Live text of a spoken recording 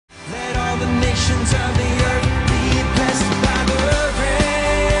ends of the earth be blessed by the rain,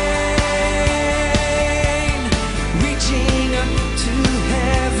 reaching up to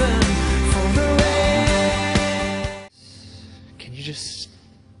heaven for the rain. Can you just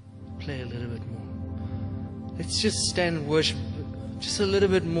play a little bit more? Let's just stand and worship just a little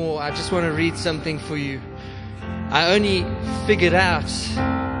bit more. I just want to read something for you. I only figured out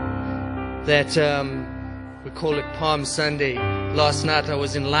that we call it Palm Sunday. Last night I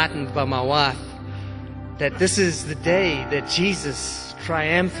was enlightened by my wife that this is the day that Jesus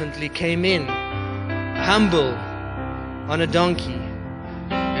triumphantly came in, humble, on a donkey.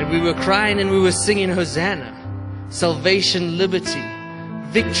 And we were crying and we were singing Hosanna, salvation, liberty,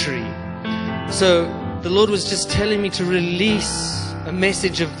 victory. So the Lord was just telling me to release a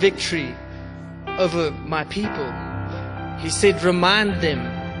message of victory over my people. He said, remind them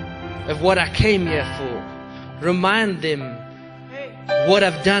of what I came here for. Remind them what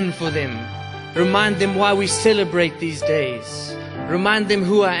I've done for them. Remind them why we celebrate these days. Remind them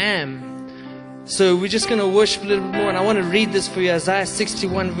who I am. So we're just going to worship a little bit more. And I want to read this for you. Isaiah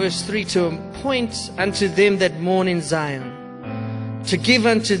 61 verse 3. To appoint unto them that mourn in Zion, to give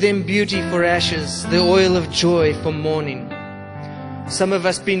unto them beauty for ashes, the oil of joy for mourning. Some of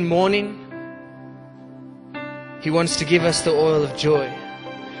us been mourning. He wants to give us the oil of joy,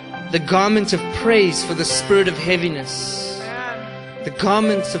 the garment of praise for the spirit of heaviness, the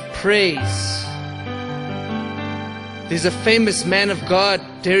garments of praise. There's a famous man of God,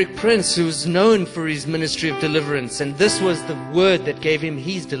 Derek Prince, who was known for his ministry of deliverance, and this was the word that gave him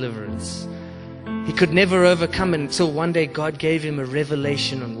his deliverance. He could never overcome it until one day God gave him a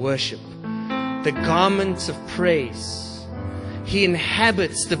revelation on worship, the garments of praise. He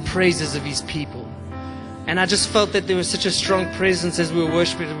inhabits the praises of his people. And I just felt that there was such a strong presence as we were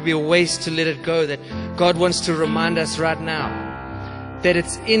worshiping. It would be a waste to let it go. That God wants to remind us right now that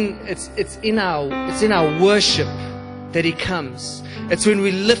it's in our worship that He comes. It's when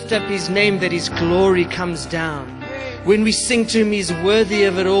we lift up His name that His glory comes down. When we sing to Him, He's worthy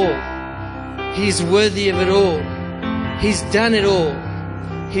of it all. He's worthy of it all. He's done it all.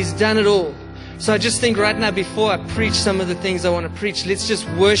 He's done it all. So I just think right now, before I preach some of the things I want to preach, let's just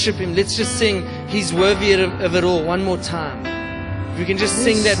worship Him. Let's just sing He's worthy of it all one more time. If we can just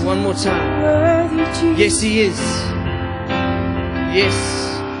sing that one more time. Yes, He is. Yes.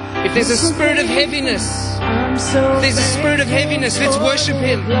 If there's a spirit of heaviness, let's worship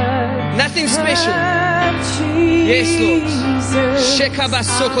Him. Nothing special. Yes, Lord.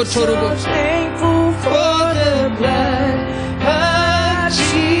 Shekabasoko torobo. Thankful for the blood of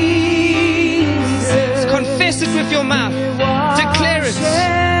Jesus. Confess it with your mouth. Declare it.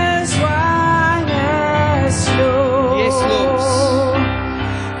 Yes, Lord.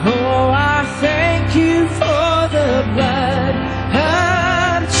 Oh, I thank You for the blood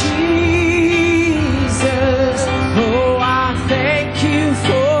of Jesus. Oh, I thank You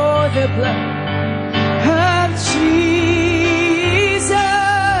for the blood of Jesus.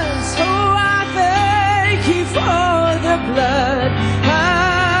 Oh, I thank You for the blood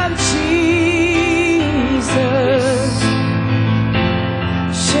of Jesus.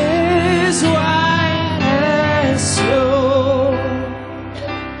 She's white as snow.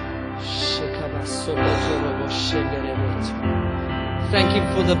 Thank You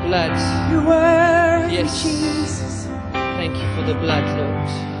for the blood. You're worthy, Yes. Jesus. Thank You for the blood, Lord.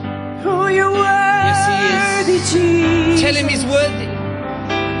 Oh, You're worthy, Jesus. Tell Him He's worthy.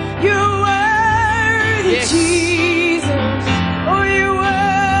 You're worthy, Yes. Jesus. Oh, You're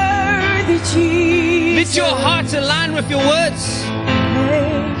worthy, Jesus. Let your heart align with your words.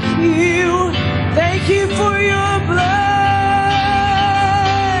 Thank You for Your blood.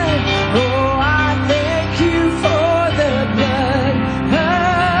 Oh, I thank You for the blood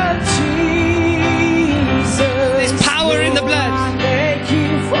of Jesus. There's power in the blood. I thank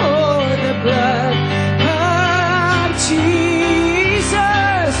You for the blood of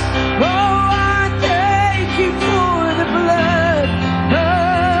Jesus. Oh, I thank You for the blood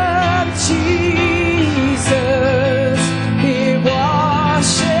of Jesus. It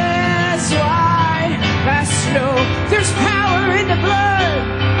washes white as snow. There's power in the blood.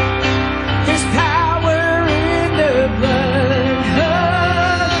 There's power in the blood.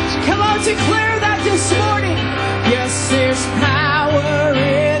 Come on, declare that this morning. Yes, there's power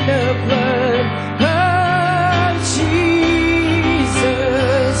in the blood of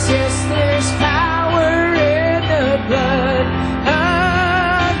Jesus. Yes, there's power in the blood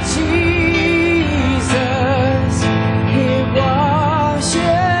of Jesus. It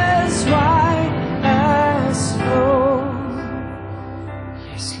washes white as snow.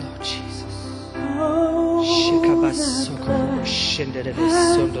 Yes, Lord Jesus. Oh, the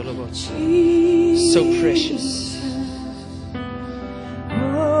blood So precious.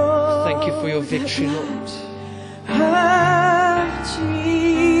 Thank you for your victory, Lord.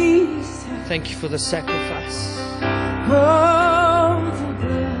 Thank you for the sacrifice. Oh, the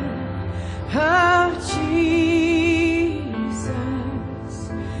blood of Jesus,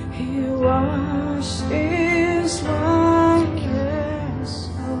 He washes white as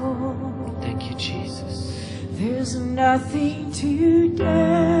snow. Thank you, Jesus. There's nothing too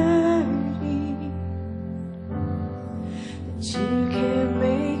dirty that you can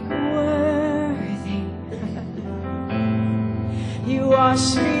make worthy. You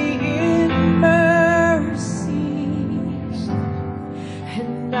wash me in mercy,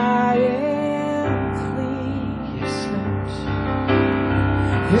 and I am clean. Yes, Lord.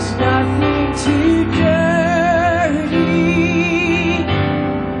 There's nothing too dirty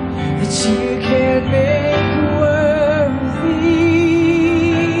that you can make worthy.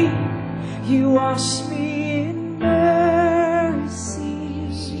 You wash me in mercy.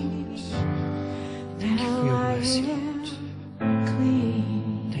 Thank you for your mercy, Lord.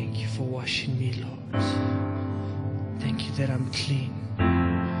 Clean. Thank you for washing me, Lord. Thank you that I'm clean.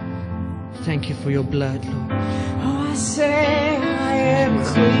 Thank you for your blood, Lord. Oh, I say I am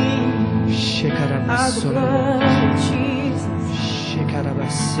clean by the blood of Jesus.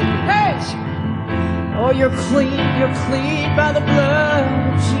 Hey! Oh, you're clean by the blood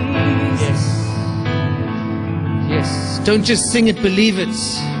of Jesus. Yes. Yes. Don't just sing it, believe it.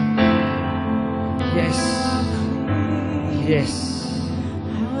 Yes. Yes.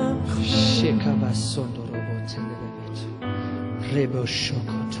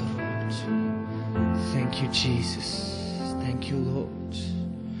 Thank you, Jesus. Thank you, Lord.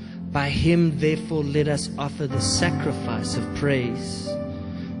 By Him, therefore, let us offer the sacrifice of praise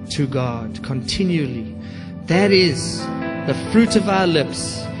to God continually. That is the fruit of our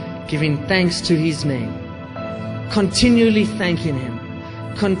lips, giving thanks to His name. Continually thanking Him.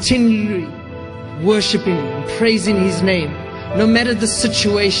 Continually worshiping Him, praising His name. No matter the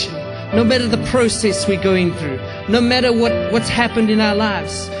situation, no matter the process we're going through, no matter what's happened in our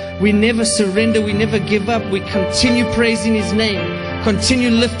lives, we never surrender, we never give up. We continue praising His name, continue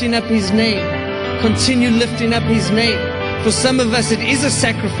lifting up His name, continue lifting up His name. For some of us, it is a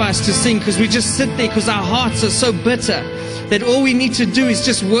sacrifice to sing because we just sit there because our hearts are so bitter that all we need to do is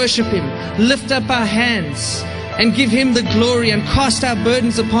just worship Him, lift up our hands and give Him the glory and cast our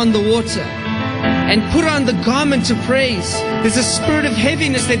burdens upon the water. And put on the garment of praise. There's a spirit of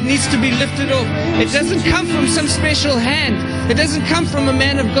heaviness that needs to be lifted off. It doesn't come from some special hand. It doesn't come from a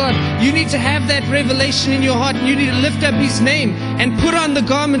man of God. You need to have that revelation in your heart. You need to lift up His name and put on the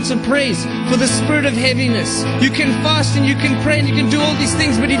garments of praise for the spirit of heaviness. You can fast and you can pray and you can do all these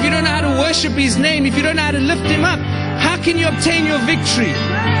things, but if you don't know how to worship His name, if you don't know how to lift Him up, how can you obtain your victory?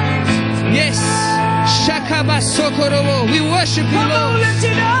 Yes. Shakaba Sokorobo. We worship You, Lord.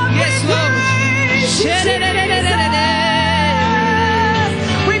 Yes, Lord.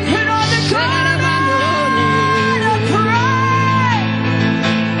 We put on the garment of praise.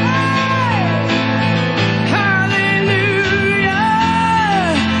 Hallelujah,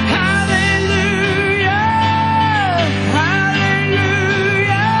 hallelujah,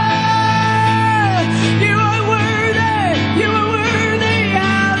 hallelujah. You are worthy, You are worthy.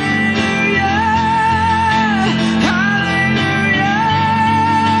 Hallelujah, hallelujah.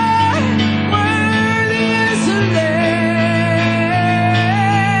 Worthy is the Lamb.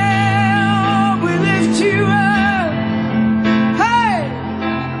 We lift You up. Hey,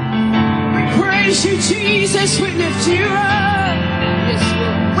 we praise You, Jesus. We lift You up. Yes,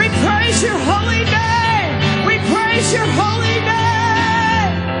 Lord. We praise Your holy name. We praise Your holy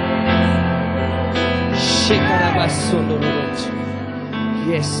name.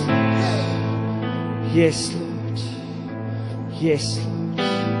 Yes, Lord. Yes, Lord. Yes, Lord.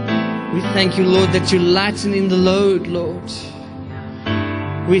 We thank You, Lord, that You're lightening the load, Lord.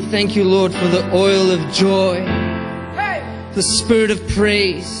 We thank You, Lord, for the oil of joy, Hey, the spirit of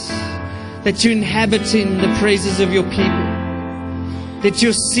praise, that You're inhabiting the praises of Your people, that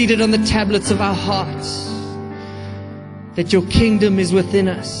You're seated on the tablets of our hearts, that Your kingdom is within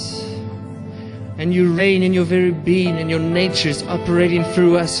us, and You reign in Your very being, and Your nature is operating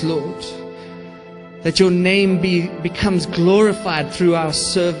through us, Lord. That Your name becomes glorified through our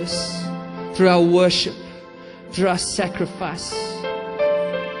service, through our worship, through our sacrifice.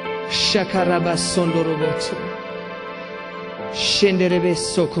 Shakaraba sondoroboto. Shenderebe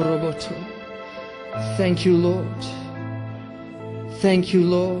sokoroboto. Thank You, Lord. Thank You,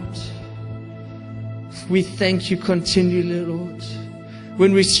 Lord. We thank You continually, Lord.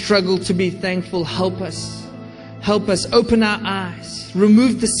 When we struggle to be thankful, help us. Help us. Open our eyes.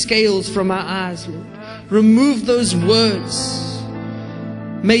 Remove the scales from our eyes, Lord. Remove those words.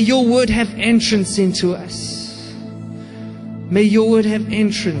 May your word have entrance into us. May your word have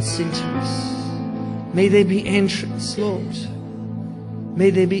entrance into us. May there be entrance, Lord. May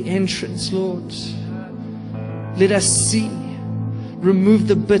there be entrance, Lord. Let us see. Remove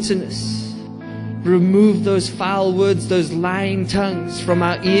the bitterness. Remove those foul words, those lying tongues from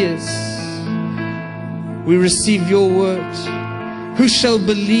our ears. We receive your word. Who shall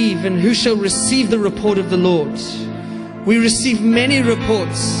believe and who shall receive the report of the Lord? We receive many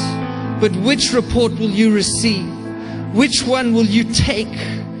reports, but which report will you receive? Which one will you take?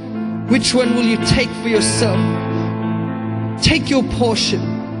 Which one will you take for yourself? Take your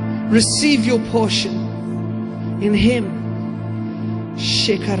portion. Receive your portion in Him.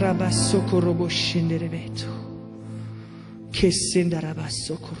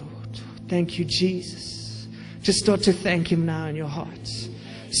 Thank you, Jesus. Just start to thank Him now in your heart.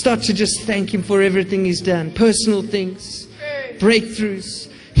 Start to just thank Him for everything He's done. Personal things, breakthroughs,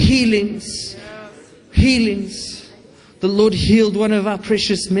 healings. The Lord healed one of our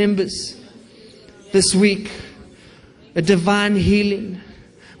precious members this week. A divine healing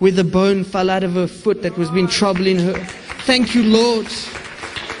where the bone fell out of her foot that was been troubling her. Thank you, Lord.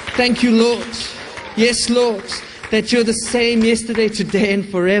 Thank you, Lord. Yes, Lord, that you're the same yesterday, today, and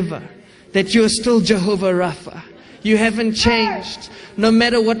forever. That you're still Jehovah Rapha. You haven't changed. No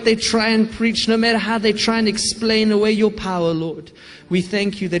matter what they try and preach, no matter how they try and explain away your power, Lord. We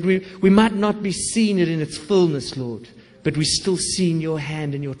thank you that we might not be seeing it in its fullness, Lord, but we still seeing your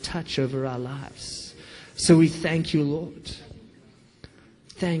hand and your touch over our lives. So we thank you, Lord.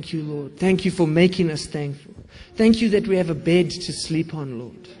 Thank you, Lord. Thank you for making us thankful. Thank you that we have a bed to sleep on,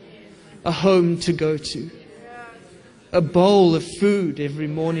 Lord. A home to go to. A bowl of food every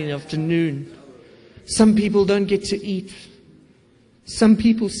morning, afternoon. Some people don't get to eat. Some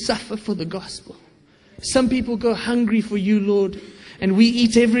people suffer for the gospel. Some people go hungry for you, Lord. And we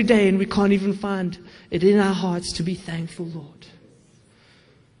eat every day and we can't even find it in our hearts to be thankful, Lord.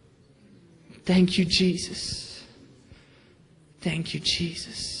 Thank you, Jesus. Thank you,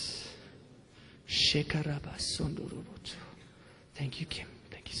 Jesus. Thank you, Kim.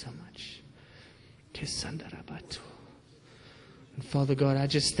 Thank you so much. And Father God, I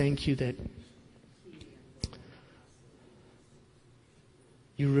just thank you that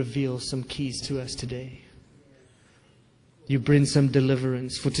you reveal some keys to us today. You bring some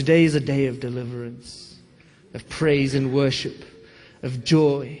deliverance. For today is a day of deliverance, of praise and worship, of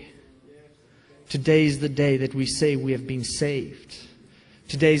joy. Today is the day that we say we have been saved.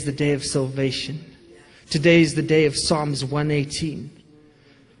 Today is the day of salvation. Today is the day of Psalms 118.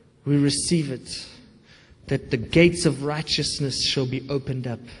 We receive it, that the gates of righteousness shall be opened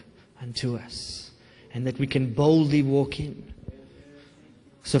up unto us, and that we can boldly walk in.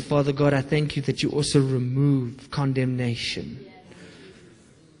 So, Father God, I thank you that you also remove condemnation.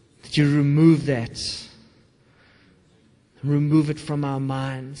 That you remove that. Remove it from our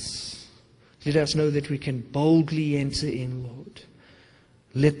minds. Let us know that we can boldly enter in, Lord.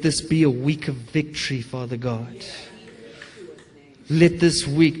 Let this be a week of victory, Father God. Let this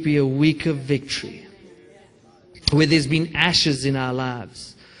week be a week of victory. Where there's been ashes in our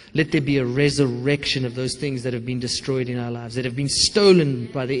lives, let there be a resurrection of those things that have been destroyed in our lives, that have been stolen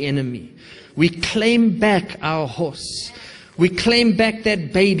by the enemy. We claim back our horse. We claim back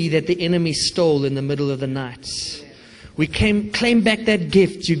that baby that the enemy stole in the middle of the night. We claim back that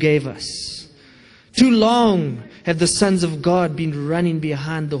gift you gave us. Too long have the sons of God been running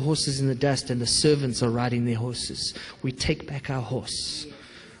behind the horses in the dust, and the servants are riding their horses. We take back our horse.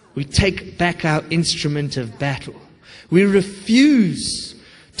 We take back our instrument of battle. We refuse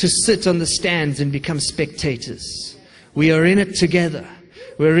to sit on the stands and become spectators. We are in it together.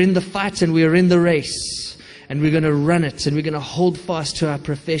 We're in the fight and we are in the race. And we're going to run it, and we're going to hold fast to our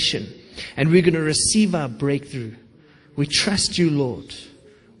profession. And we're going to receive our breakthrough. We trust you, Lord.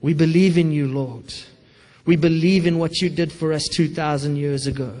 We believe in you, Lord. We believe in what you did for us 2,000 years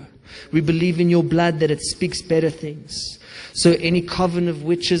ago. We believe in your blood, that it speaks better things. So any coven of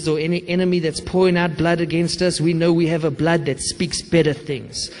witches or any enemy that's pouring out blood against us, we know we have a blood that speaks better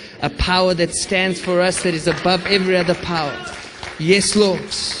things. A power that stands for us, that is above every other power. Yes, Lord.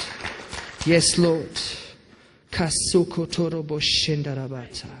 Yes, Lord.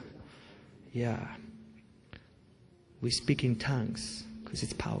 Yeah. We speak in tongues because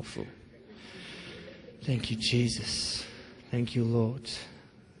it's powerful. Thank you, Jesus. Thank you, Lord.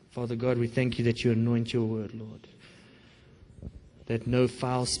 Father God, we thank you that you anoint your word, Lord. That no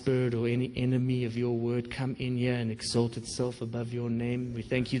foul spirit or any enemy of your word come in here and exalt itself above your name. We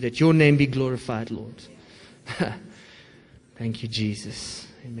thank you that your name be glorified, Lord. Thank you, Jesus.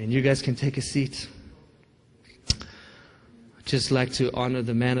 Amen. You guys can take a seat. I'd just like to honor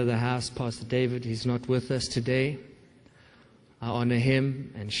the man of the house, Pastor David. He's not with us today. I honor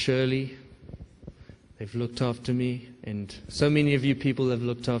him and Shirley. They've looked after me, and so many of you people have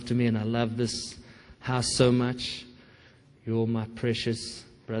looked after me, and I love this house so much. You're all my precious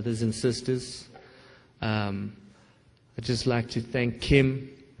brothers and sisters. I'd just like to thank Kim.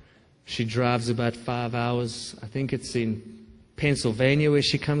 She drives about 5 hours. I think it's in Pennsylvania where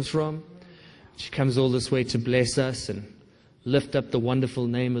she comes from. She comes all this way to bless us and lift up the wonderful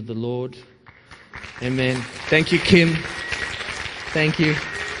name of the Lord. Amen. Thank you, Kim. Thank you.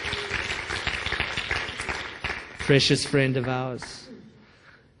 Precious friend of ours.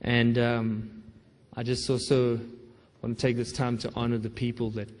 And I just also want to take this time to honor the people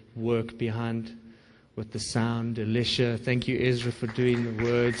that work behind with the sound. Alicia, thank you, Ezra, for doing the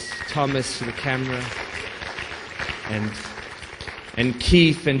words. Thomas for the camera. And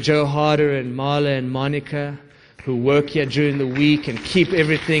Keith and Joe Harder and Marla and Monica, who work here during the week and keep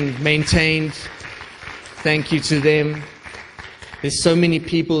everything maintained. Thank you to them. There's so many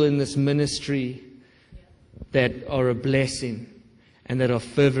people in this ministry that are a blessing and that are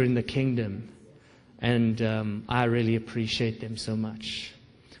furthering the kingdom. And I really appreciate them so much.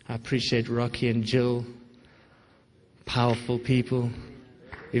 I appreciate Rocky and Jill, powerful people,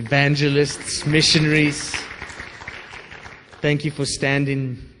 evangelists, missionaries. Thank you for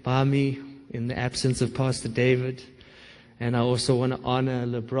standing by me in the absence of Pastor David. And I also want to honor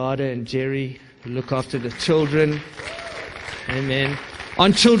Labrada and Jerry, who look after the children. Amen.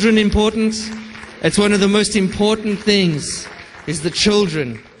 Aren't children important? It's one of the most important things, is the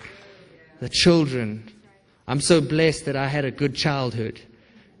children. The children. I'm so blessed that I had a good childhood.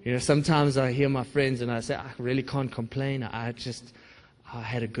 You know, sometimes I hear my friends and I say, I really can't complain. I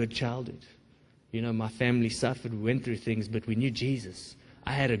had a good childhood. You know, my family suffered, we went through things, but we knew Jesus.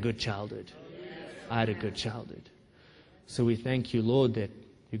 I had a good childhood. I had a good childhood. So we thank you, Lord, that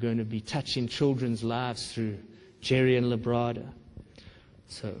you're going to be touching children's lives through Jerry and Labrada.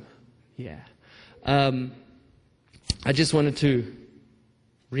 So, yeah. I just wanted to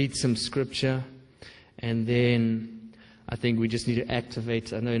read some scripture, and then I think we just need to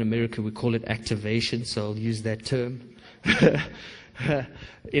activate. I know in America we call it activation, so I'll use that term.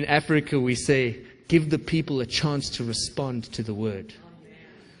 In Africa we say, give the people a chance to respond to the word.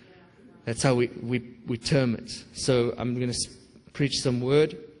 That's how we term it. So I'm going to preach some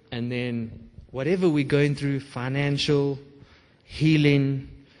word, and then whatever we're going through, financial, healing,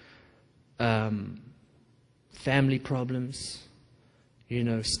 family problems, you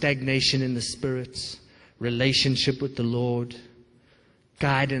know, stagnation in the spirit, relationship with the Lord,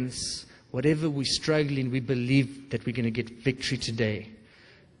 guidance, whatever we're struggling, we believe that we're going to get victory today.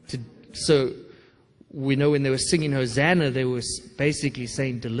 So we know when they were singing Hosanna, they were basically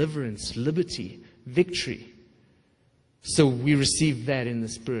saying deliverance, liberty, victory. So we receive that in the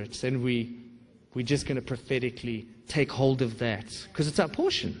spirit, and we're just going to prophetically take hold of that because it's our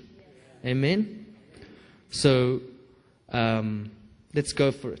portion. Amen. So let's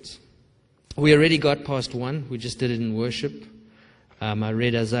go for it. We already got past 1. We just did it in worship. I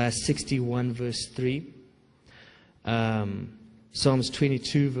read Isaiah 61 verse 3. Psalms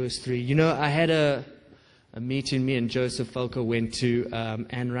 22 verse 3. You know, I had a meeting. Me and Joseph Falco went to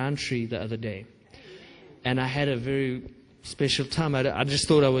Anne Roundtree the other day. And I had a very special time. I just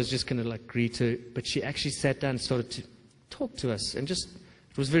thought I was just going to like greet her. But she actually sat down and started to talk to us. And just,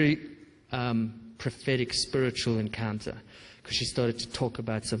 it was very prophetic, spiritual encounter. Because she started to talk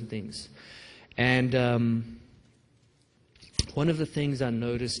about some things. And one of the things I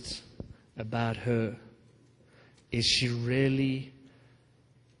noticed about her is she really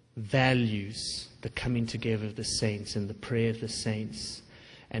values the coming together of the saints and the prayer of the saints.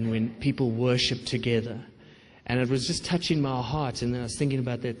 And when people worship together. And it was just touching my heart. And then I was thinking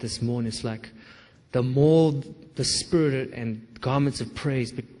about that this morning. It's like the more the Spirit and garments of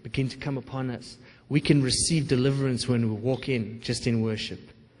praise begin to come upon us, we can receive deliverance when we walk in, just in worship.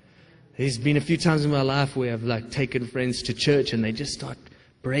 There's been a few times in my life where I've like taken friends to church and they just start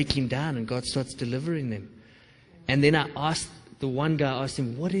breaking down and God starts delivering them. And then the one guy asked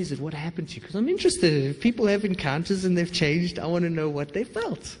him, what is it? What happened to you? Because I'm interested. If people have encounters and they've changed, I want to know what they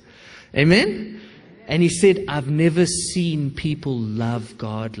felt. Amen? And he said, I've never seen people love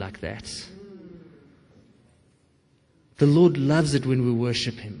God like that. The Lord loves it when we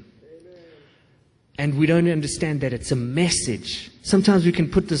worship Him. And we don't understand that it's a message. Sometimes we can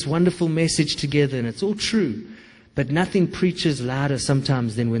put this wonderful message together and it's all true. But nothing preaches louder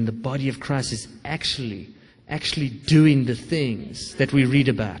sometimes than when the body of Christ is actually doing the things that we read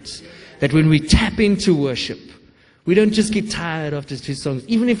about. That when we tap into worship, we don't just get tired after 2 songs.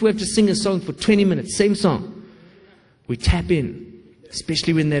 Even if we have to sing a song for 20 minutes, same song, we tap in,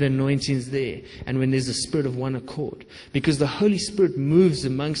 especially when that anointing is there and when there's a spirit of one accord. Because the Holy Spirit moves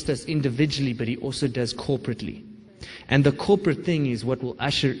amongst us individually, but He also does corporately. And the corporate thing is what will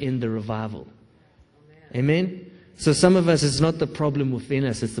usher in the revival. Amen? So some of us, it's not the problem within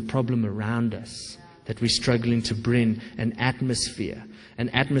us, it's the problem around us that we're struggling to bring an atmosphere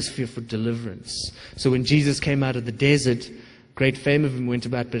for deliverance. So when Jesus came out of the desert, great fame of Him went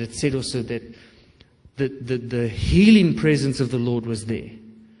about, but it said also that the healing presence of the Lord was there.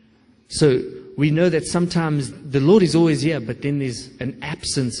 So we know that sometimes the Lord is always here, but then there's an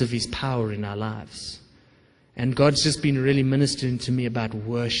absence of His power in our lives. And God's just been really ministering to me about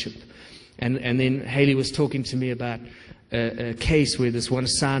worship. And then Haley was talking to me about a case where this one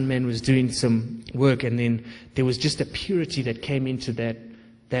sound man was doing some work, and then there was just a purity that came into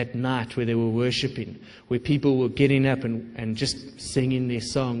that night where they were worshiping, where people were getting up and just singing their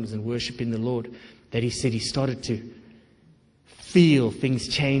songs and worshiping the Lord, that he said he started to feel things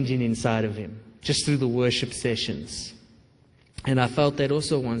changing inside of him just through the worship sessions. And I felt that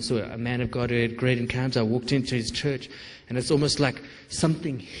also once. So a man of God who had a great encounter, I walked into his church, and it's almost like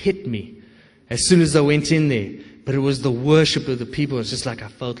something hit me as soon as I went in there. But it was the worship of the people. It's just like I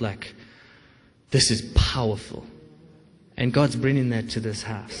felt like this is powerful. And God's bringing that to this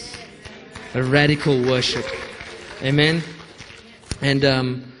house. A radical worship. Amen. And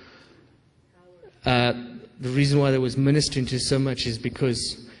the reason why there was ministering to so much is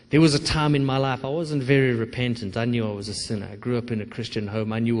because there was a time in my life I wasn't very repentant. I knew I was a sinner. I grew up in a Christian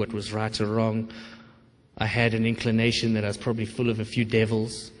home. I knew what was right or wrong. I had an inclination that I was probably full of a few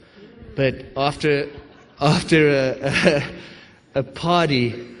devils. But after a party,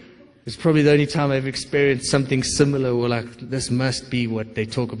 it was probably the only time I've experienced something similar, or like, this must be what they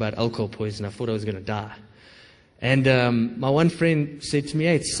talk about, alcohol poison. I thought I was going to die. And my one friend said to me,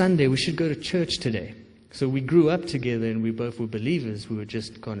 "Hey, it's Sunday, we should go to church today." So we grew up together and we both were believers. We were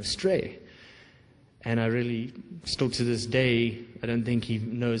just gone astray. And I really, still to this day, I don't think he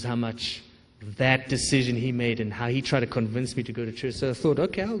knows how much that decision he made and how he tried to convince me to go to church. So I thought,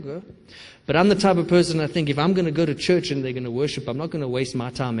 okay, I'll go. But I'm the type of person, I think, if I'm going to go to church and they're going to worship, I'm not going to waste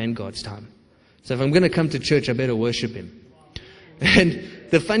my time and God's time. So if I'm going to come to church, I better worship Him. And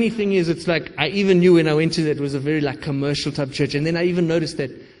the funny thing is, it's like, I even knew when I went to that, it was a very like commercial type church. And then I even noticed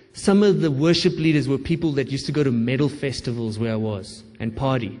that some of the worship leaders were people that used to go to metal festivals where I was and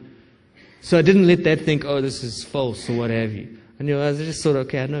party. So I didn't let that think, oh, this is false or what have you. I just thought,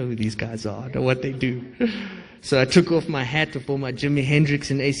 okay, I know who these guys are. I know what they do. So I took off my hat with all my Jimi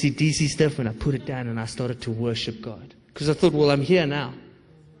Hendrix and AC/DC stuff, and I put it down and I started to worship God. Because I thought, well, I'm here now.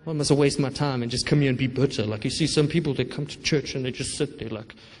 Why must I waste my time and just come here and be bitter? Like, you see some people that come to church and they just sit there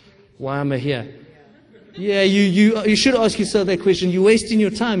like, why am I here? Yeah, you should ask yourself that question. You're wasting your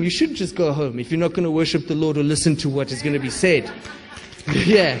time. You should just go home if you're not going to worship the Lord or listen to what is going to be said.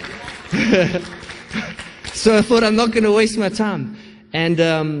 Yeah. So I thought, I'm not going to waste my time.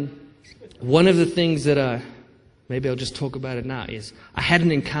 And one of the things that maybe I'll just talk about it now, is I had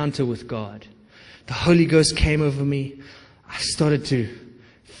an encounter with God. The Holy Ghost came over me. I started to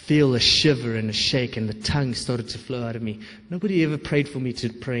feel a shiver and a shake, and the tongues started to flow out of me. Nobody ever prayed for me to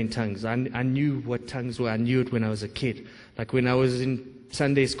pray in tongues. I knew what tongues were. I knew it when I was a kid. Like when I was in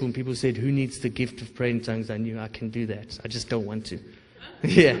Sunday school and people said, who needs the gift of praying in tongues? I knew I can do that. I just don't want to.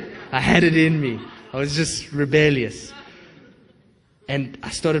 Yeah, I had it in me. I was just rebellious. And I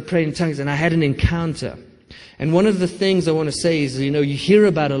started praying in tongues, and I had an encounter. And one of the things I want to say is, you hear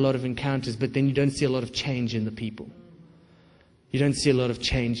about a lot of encounters, but then you don't see a lot of change in the people. You don't see a lot of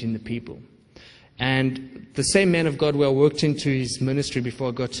change in the people. And the same man of God where I worked into his ministry before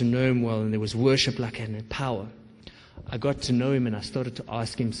I got to know him well, and there was worship like and power, I got to know him and I started to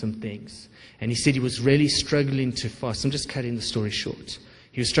ask him some things. And he said he was really struggling to fast. I'm just cutting the story short.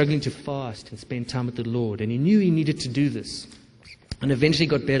 He was struggling to fast and spend time with the Lord, and he knew he needed to do this. And eventually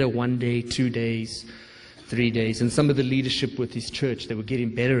got better 1 day, 2 days, 3 days. And some of the leadership with his church, they were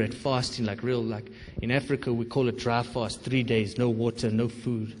getting better at fasting, like in Africa we call it dry fast, 3 days, no water, no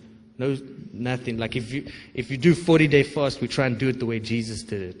food, nothing. Like if you do 40-day fast, we try and do it the way Jesus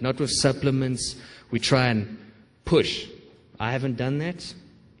did it. Not with supplements, we try and push. I haven't done that.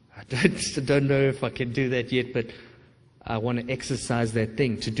 I don't know if I can do that yet, but I want to exercise that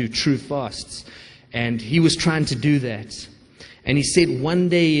thing, to do true fasts. And he was trying to do that. And he said one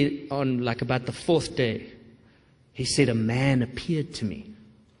day, on like about the 4th day, he said, a man appeared to me.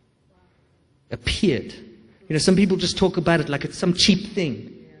 Appeared. Some people just talk about it like it's some cheap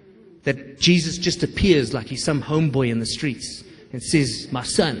thing. That Jesus just appears like he's some homeboy in the streets and says, my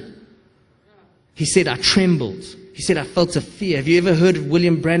son. He said, I trembled. He said, I felt a fear. Have you ever heard of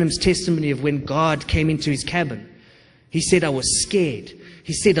William Branham's testimony of when God came into his cabin? He said, I was scared.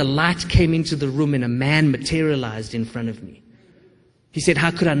 He said, a light came into the room and a man materialized in front of me. He said, how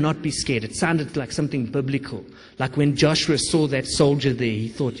could I not be scared? It sounded like something biblical. Like when Joshua saw that soldier there, he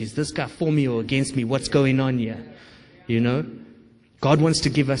thought, is this guy for me or against me? What's going on here? You know? God wants to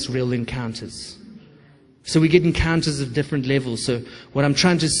give us real encounters. So we get encounters of different levels. So what I'm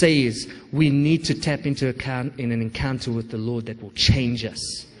trying to say is we need to tap into an encounter with the Lord that will change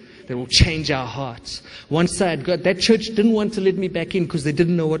us, that will change our hearts. Once I had got, that church didn't want to let me back in because they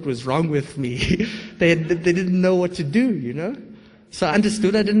didn't know what was wrong with me. They didn't know what to do, you know. So I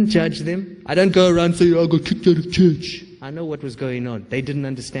understood. I didn't judge them. I don't go around saying, I got kicked out of church. I know what was going on. They didn't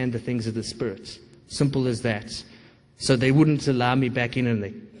understand the things of the Spirit. Simple as that. So they wouldn't allow me back in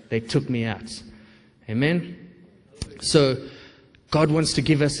and they took me out. Amen? So God wants to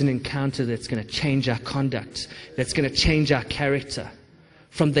give us an encounter that's going to change our conduct, that's going to change our character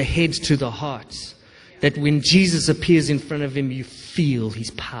from the head to the heart. That when Jesus appears in front of him, you feel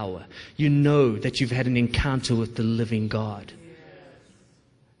his power. You know that you've had an encounter with the living God.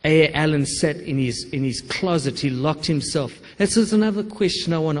 A. Allen sat in his closet. He locked himself. This is another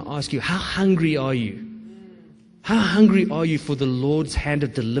question I want to ask you. How hungry are you? How hungry are you for the Lord's hand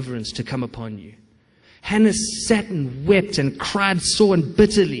of deliverance to come upon you? Hannah sat and wept and cried sore and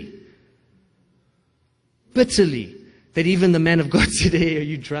bitterly. Bitterly. That even the man of God said, hey, are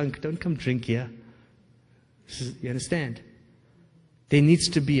you drunk? Don't come drink here. You understand? There needs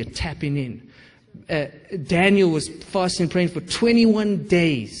to be a tapping in. Daniel was fasting and praying for 21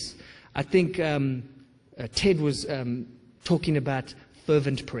 days. I think Ted was talking about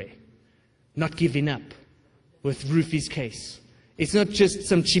fervent prayer. Not giving up with Rufy's case. It's not just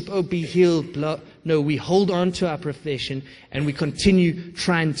some cheap, be healed, blah. No, we hold on to our profession and we continue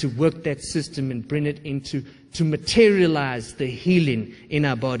trying to work that system and bring it to materialize the healing in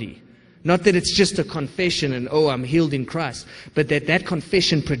our body. Not that it's just a confession and, I'm healed in Christ, but that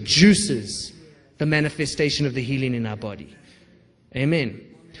confession produces the manifestation of the healing in our body. Amen.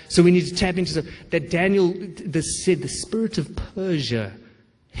 So we need to tap into that. Daniel said, the spirit of Persia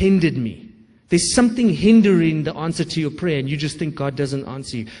hindered me. There's something hindering the answer to your prayer, and you just think God doesn't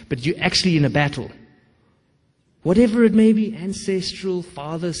answer you. But you're actually in a battle. Whatever it may be, ancestral,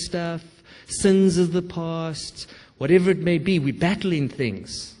 father stuff, sins of the past, whatever it may be, we're battling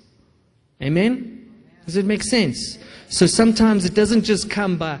things. Amen? Does it make sense? So sometimes it doesn't just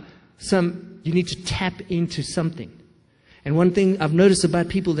come by you need to tap into something. And one thing I've noticed about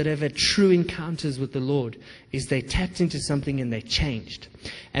people that have had true encounters with the Lord is they tapped into something and they changed.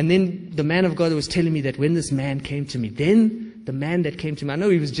 And then the man of God was telling me that when this man came to me, then the man that came to me, I know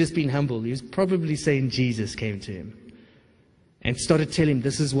he was just being humble. He was probably saying Jesus came to him and started telling him,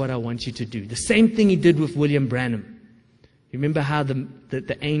 this is what I want you to do. The same thing he did with William Branham. You remember how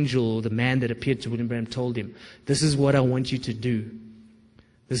the angel, or the man that appeared to William Branham told him, this is what I want you to do.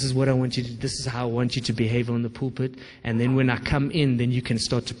 This is what I want you to do. This is how I want you to behave on the pulpit. And then when I come in, then you can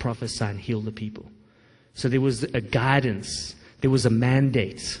start to prophesy and heal the people. So there was a guidance. There was a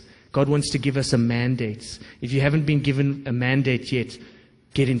mandate. God wants to give us a mandate. If you haven't been given a mandate yet,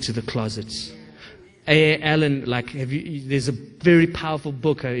 get into the closets. A. Allen, there's a very powerful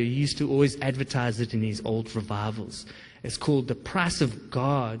book. He used to always advertise it in his old revivals. It's called The Price of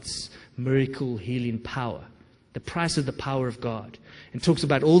God's Miracle Healing Power. The price of the power of God. And talks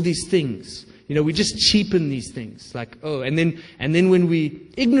about all these things. You know, we just cheapen these things. And then when we're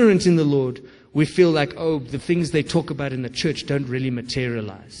ignorant in the Lord, we feel like, the things they talk about in the church don't really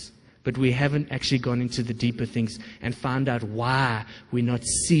materialize. But we haven't actually gone into the deeper things and found out why we're not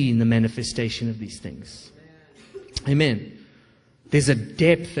seeing the manifestation of these things. Amen. There's a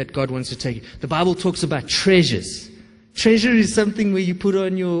depth that God wants to take you. The Bible talks about treasures. Treasure is something where you put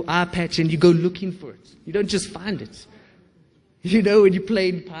on your eye patch and you go looking for it. You don't just find it. You know, when you play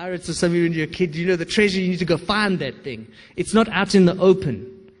in Pirates or something when you're a kid, you know the treasure, you need to go find that thing. It's not out in the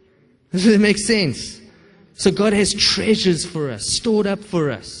open. Does it make sense? So God has treasures for us, stored up for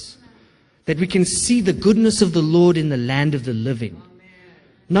us, that we can see the goodness of the Lord in the land of the living.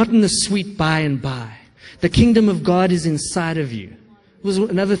 Not in the sweet by and by. The kingdom of God is inside of you. It was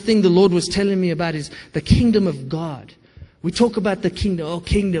another thing the Lord was telling me about is the kingdom of God. We talk about the kingdom. Oh,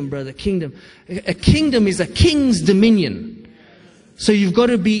 kingdom, brother, kingdom. A kingdom is a king's dominion. So you've got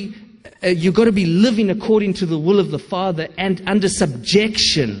to be living according to the will of the Father and under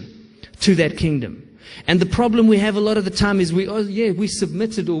subjection to that kingdom. And the problem we have a lot of the time is we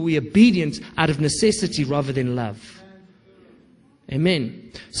submitted or we obedient out of necessity rather than love.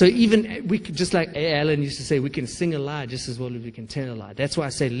 Amen. So even we could, just like Alan used to say, we can sing a lie just as well as we can tell a lie. That's why I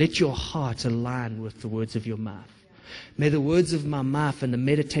say, let your heart align with the words of your mouth. May the words of my mouth and the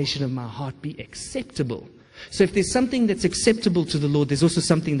meditation of my heart be acceptable. So if there's something that's acceptable to the Lord, there's also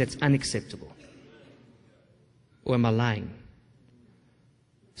something that's unacceptable. Or am I lying?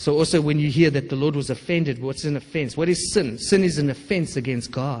 So also when you hear that the Lord was offended, what's an offense? What is sin? Sin is an offense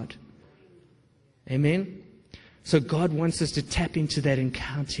against God. Amen? So God wants us to tap into that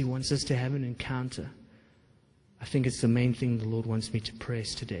encounter. He wants us to have an encounter. I think it's the main thing the Lord wants me to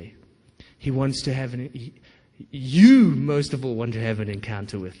press today. He wants to have you most of all want to have an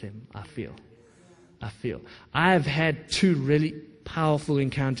encounter with Him, I feel. I've had two really powerful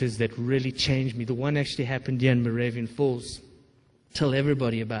encounters that really changed me. The one actually happened here in Moravian Falls. Tell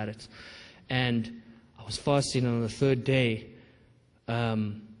everybody about it. And I was fasting on the third day.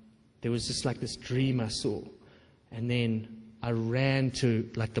 There was just like this dream I saw. And then I ran to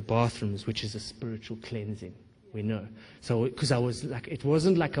like the bathrooms, which is a spiritual cleansing. We know. So, because I was like, it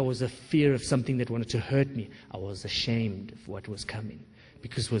wasn't like I was a fear of something that wanted to hurt me. I was ashamed of what was coming.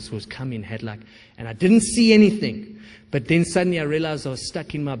 Because what was coming had like, and I didn't see anything. But then suddenly I realized I was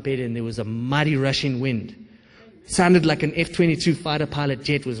stuck in my bed and there was a mighty rushing wind. It sounded like an F-22 fighter pilot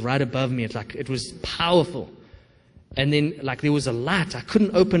jet was right above me. It was powerful. And then like there was a light. I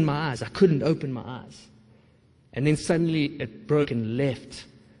couldn't open my eyes. And then suddenly it broke and left.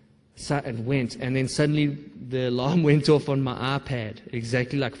 So it went. And then suddenly the alarm went off on my iPad.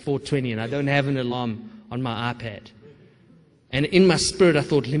 Exactly like 4:20. And I don't have an alarm on my iPad. And in my spirit I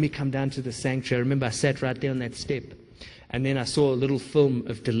thought, let me come down to the sanctuary. I remember I sat right there on that step. And then I saw a little film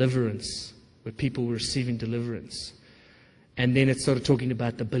of deliverance, where people were receiving deliverance. And then it started talking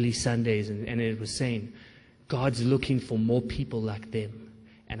about the Billy Sundays. And it was saying, God's looking for more people like them.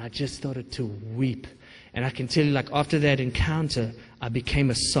 And I just started to weep. And I can tell you, like after that encounter, I became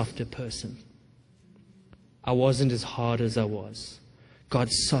a softer person. I wasn't as hard as I was. God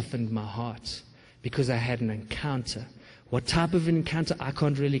softened my heart because I had an encounter. What type of an encounter, I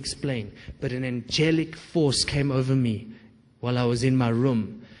can't really explain. But an angelic force came over me while I was in my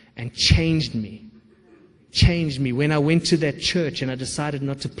room and changed me. Changed me. When I went to that church and I decided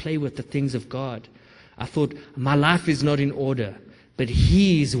not to play with the things of God, I thought, my life is not in order, but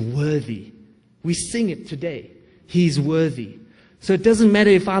He is worthy. We sing it today. He's worthy. So it doesn't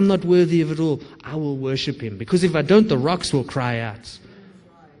matter if I'm not worthy of it all. I will worship Him. Because if I don't, the rocks will cry out.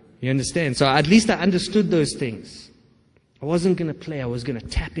 You understand? So at least I understood those things. I wasn't going to play. I was going to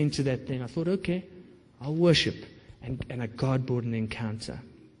tap into that thing. I thought, okay, I'll worship. And God brought an encounter.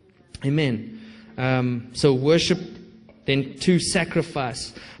 Amen. So worship, then 2,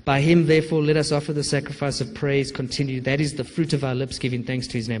 sacrifice. By Him, therefore, let us offer the sacrifice of praise. Continue. That is the fruit of our lips, giving thanks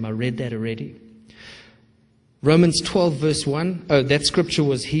to His name. I read that already. Romans 12 verse 1. Oh, that scripture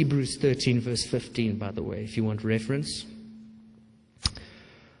was Hebrews 13 verse 15, by the way, if you want reference.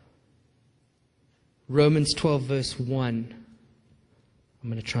 Romans 12 verse 1. I'm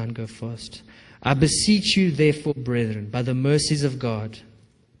going to try and go fast. I beseech you, therefore, brethren, by the mercies of God,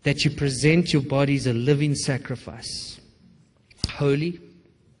 that you present your bodies a living sacrifice, holy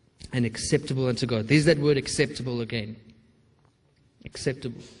and acceptable unto God. There's that word acceptable again.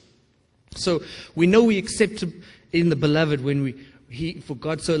 Acceptable. So we know we accept in the beloved when for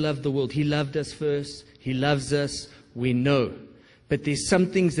God so loved the world. He loved us first. He loves us. We know. But there's some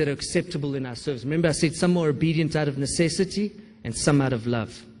things that are acceptable in our service. Remember I said some are obedient out of necessity and some out of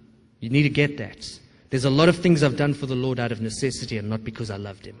love. You need to get that. There's a lot of things I've done for the Lord out of necessity and not because I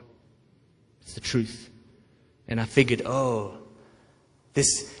loved Him. It's the truth. And I figured,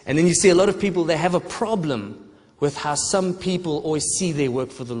 this. And then you see a lot of people, they have a problem with how some people always see their work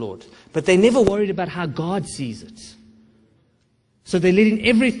for the Lord. But they're never worried about how God sees it. So they're letting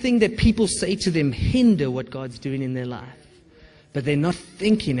everything that people say to them hinder what God's doing in their life. But they're not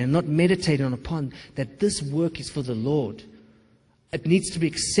thinking and not meditating upon that this work is for the Lord. It needs to be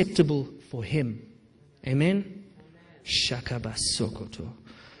acceptable for Him. Amen? Shakabasokoto.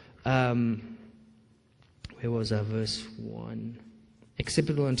 Where was our verse 1?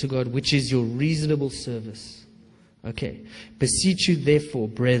 Acceptable unto God, which is your reasonable service. Okay. Beseech you, therefore,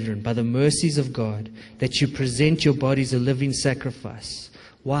 brethren, by the mercies of God, that you present your bodies a living sacrifice.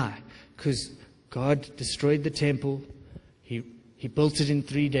 Why? Because God destroyed the temple. He built it in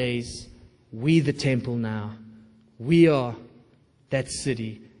 3 days. We, the temple now. We are that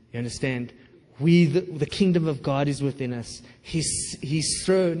city. You understand? The kingdom of God is within us. He's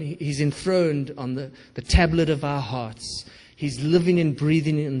enthroned on the tablet of our hearts. He's living and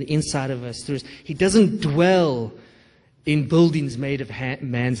breathing in the inside of us. He doesn't dwell in buildings made of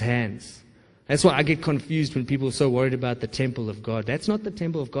man's hands. That's why I get confused when people are so worried about the temple of God. That's not the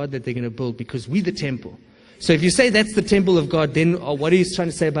temple of God that they're going to build, because we're the temple. So if you say that's the temple of God, then what are you trying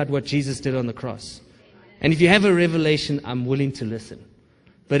to say about what Jesus did on the cross? And if you have a revelation, I'm willing to listen.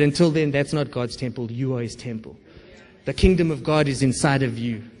 But until then, that's not God's temple. You are His temple. The kingdom of God is inside of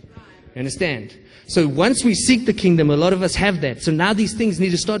you. You understand? So once we seek the kingdom, a lot of us have that. So now these things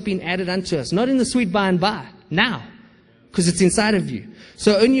need to start being added unto us. Not in the sweet by and by. Now. Because it's inside of you.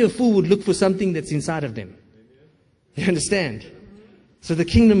 So only a fool would look for something that's inside of them. You understand? So the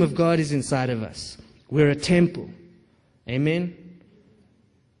kingdom of God is inside of us. We're a temple. Amen?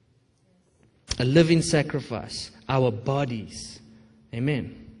 A living sacrifice. Our bodies.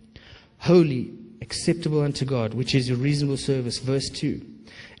 Amen. Holy, acceptable unto God, which is your reasonable service. Verse 2.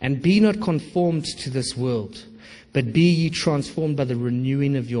 And be not conformed to this world, but be ye transformed by the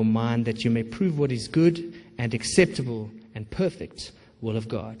renewing of your mind, that you may prove what is good and acceptable and perfect will of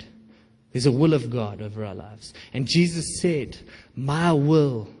God. There's a will of God over our lives. And Jesus said, my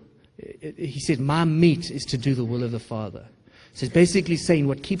will, He said, my meat is to do the will of the Father. So it's basically saying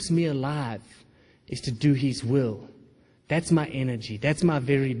what keeps me alive is to do His will. That's my energy. That's my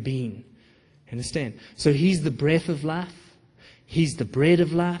very being. Understand? So He's the breath of life. He's the bread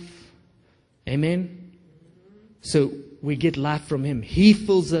of life. Amen? So we get life from Him. He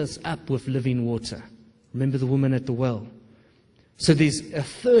fills us up with living water. Remember the woman at the well. So there's a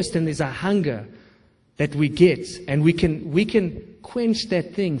thirst and there's a hunger that we get. And we can quench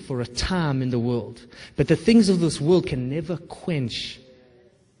that thing for a time in the world. But the things of this world can never quench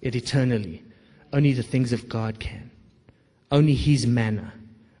it eternally. Only the things of God can. Only His manna.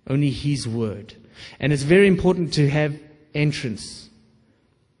 Only His word. And it's very important to have entrance.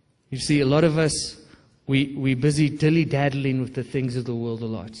 You see, a lot of us, we're busy dilly-daddling with the things of the world a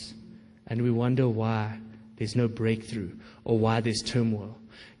lot. And we wonder why there's no breakthrough or why there's turmoil.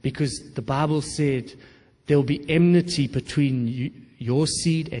 Because the Bible said there'll be enmity between your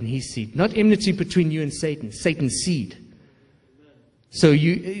seed and his seed. Not enmity between you and Satan, Satan's seed. So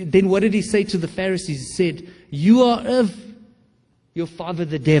then what did he say to the Pharisees? He said, you are of your father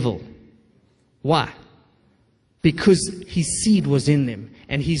the devil. Why? Because his seed was in them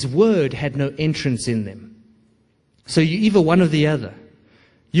and his word had no entrance in them. So you're either one or the other.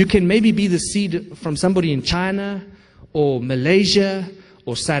 You can maybe be the seed from somebody in China or Malaysia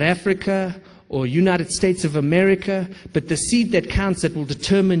or South Africa or United States of America, but the seed that counts, that will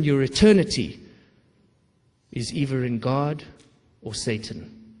determine your eternity, is either in God or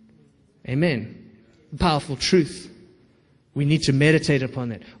Satan. Amen. Powerful truth. We need to meditate upon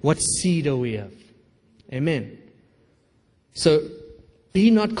that. What seed are we of? Amen. So,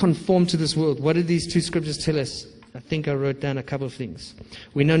 be not conformed to this world. What did these two scriptures tell us? I think I wrote down a couple of things.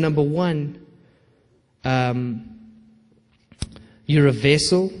 We know, number one, you're a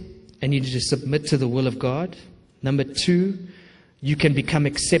vessel and you need to submit to the will of God. Number two, you can become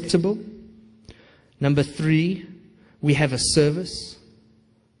acceptable. Number three, we have a service.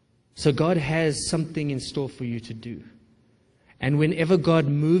 So God has something in store for you to do. And whenever God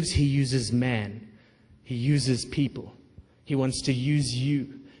moves, He uses man. He uses people. He wants to use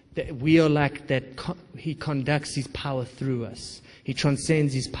you. That we are like that. He conducts His power through us. He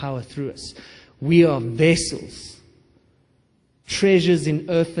transcends His power through us. We are vessels. Treasures in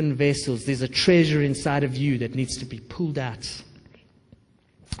earthen vessels. There's a treasure inside of you that needs to be pulled out.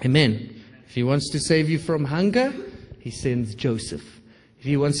 Amen. If He wants to save you from hunger, He sends Joseph. If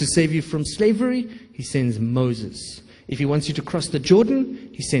He wants to save you from slavery, He sends Moses. If He wants you to cross the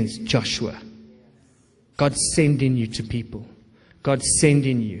Jordan, He sends Joshua. God's sending you to people. God's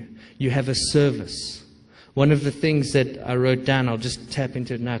sending you. You have a service. One of the things that I wrote down, I'll just tap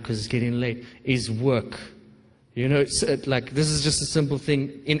into it now because it's getting late, is work. You know, it's like, this is just a simple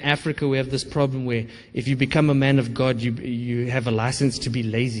thing. In Africa, we have this problem where if you become a man of God, you have a license to be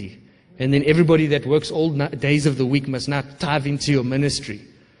lazy. And then everybody that works all days of the week must now tithe into your ministry.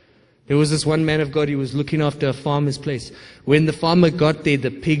 There was this one man of God, he was looking after a farmer's place. When the farmer got there,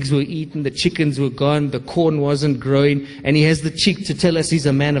 the pigs were eaten, the chickens were gone, the corn wasn't growing, and he has the cheek to tell us he's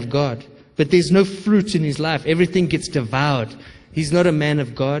a man of God. But there's no fruit in his life. Everything gets devoured. He's not a man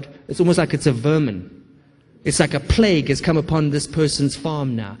of God. It's almost like it's a vermin. It's like a plague has come upon this person's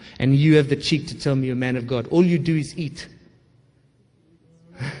farm now, and you have the cheek to tell me you're a man of God. All you do is eat.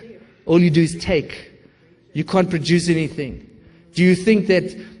 All you do is take. You can't produce anything. Do you think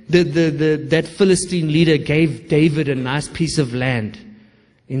that that Philistine leader gave David a nice piece of land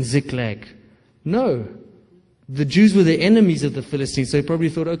in Ziklag? No. The Jews were the enemies of the Philistines, so he probably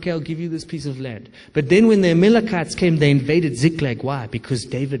thought, okay, I'll give you this piece of land. But then when the Amalekites came, they invaded Ziklag. Why? Because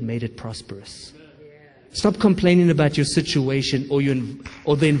David made it prosperous. Stop complaining about your situation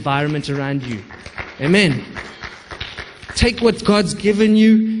or the environment around you. Amen. Take what God's given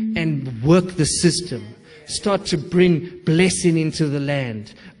you and work the system. Start to bring blessing into the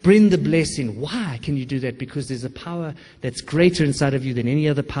land. Bring the blessing. Why can you do that? Because there's a power that's greater inside of you than any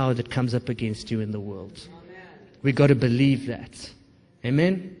other power that comes up against you in the world. We've got to believe that.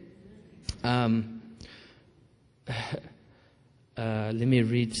 Amen? Let me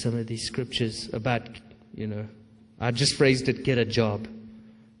read some of these scriptures about, I just phrased it, get a job.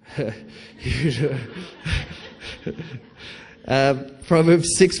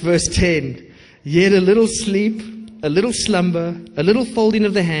 Proverbs 6 verse 10. Yet a little sleep, a little slumber, a little folding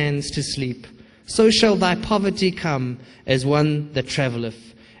of the hands to sleep. So shall thy poverty come as one that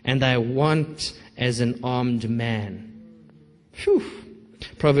travelleth, and thy want as an armed man. Phew.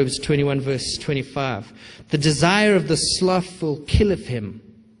 Proverbs 21 verse 25. The desire of the slothful killeth him,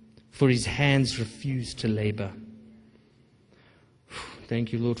 for his hands refuse to labor.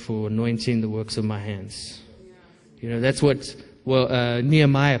 Thank you, Lord, for anointing the works of my hands. That's what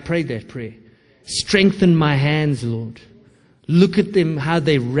Nehemiah prayed that prayer. Strengthen my hands, Lord. Look at them, how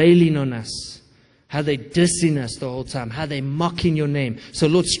they're railing on us, how they're dissing us the whole time, how they're mocking your name. So,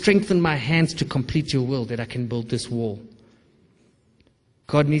 Lord, strengthen my hands to complete your will, that I can build this wall.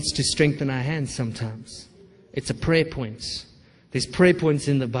 God needs to strengthen our hands sometimes. It's a prayer point. There's prayer points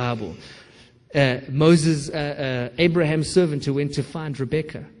in the Bible. Abraham's servant who went to find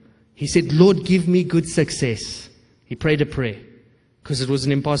Rebekah, he said, Lord, give me good success. He prayed a prayer because it was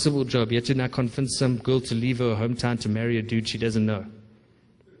an impossible job. He had to now convince some girl to leave her hometown to marry a dude she doesn't know.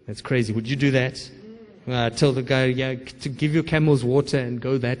 That's crazy. Would you do that? Tell the guy, to give your camels water and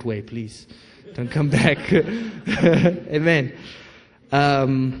go that way, please. Don't come back. Amen.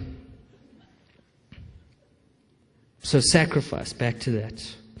 So sacrifice, back to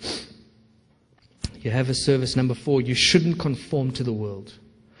that. You have a service. Number 4, you shouldn't conform to the world.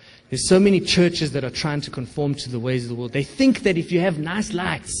 There's so many churches that are trying to conform to the ways of the world. They think that if you have nice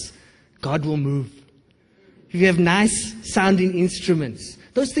lights, God will move. If you have nice sounding instruments,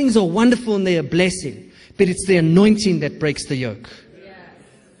 those things are wonderful and they are a blessing. But it's the anointing that breaks the yoke.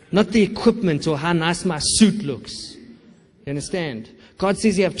 Not the equipment or how nice my suit looks. You understand? God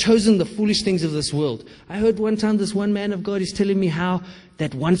says, you have chosen the foolish things of this world. I heard one time this one man of God is telling me how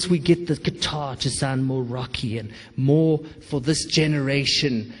that once we get the guitar to sound more rocky and more for this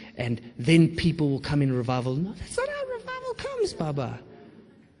generation, and then people will come in revival. No, that's not how revival comes, Baba.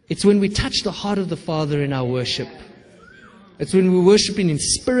 It's when we touch the heart of the Father in our worship. It's when we're worshiping in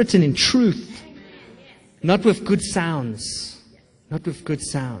spirit and in truth. Not with good sounds. Not with good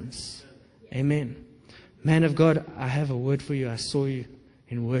sounds. Amen. Man of God, I have a word for you. I saw you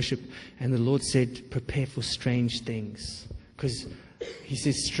in worship, and the Lord said, prepare for strange things. Because He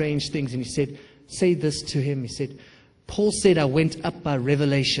says strange things, and He said, say this to him. He said, Paul said, I went up by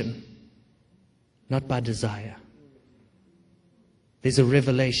revelation, not by desire. There's a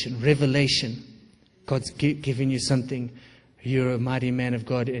revelation. Revelation. God's giving you something. You're a mighty man of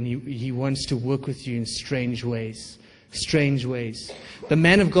God, and He wants to work with you in strange ways. Strange ways. The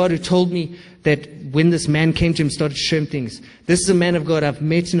man of God who told me that when this man came to him, started to show him things. This is a man of God. I've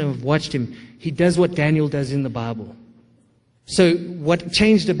met him, I've watched him. He does what Daniel does in the Bible. So what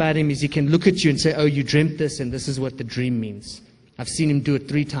changed about him is he can look at you and say, oh, you dreamt this, and this is what the dream means. I've seen him do it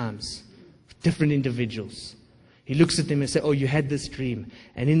 3 times. Different individuals. He looks at them and says, oh, you had this dream,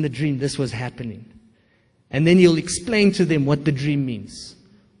 and in the dream this was happening. And then he'll explain to them what the dream means.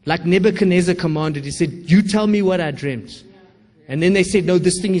 Like Nebuchadnezzar commanded, he said, you tell me what I dreamt. And then they said, no,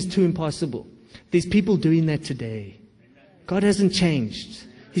 this thing is too impossible. There's people doing that today. God hasn't changed.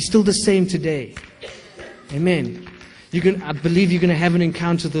 He's still the same today. Amen. I believe you're going to have an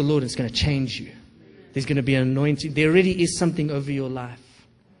encounter with the Lord. It's going to change you. There's going to be an anointing. There already is something over your life.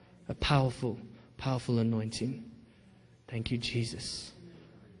 A powerful, powerful anointing. Thank you, Jesus.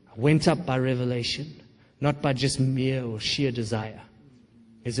 I went up by revelation, not by just mere or sheer desire.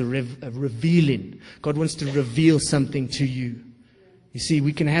 There's a revealing. God wants to reveal something to you. You see,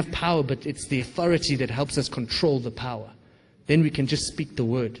 we can have power, but it's the authority that helps us control the power. Then we can just speak the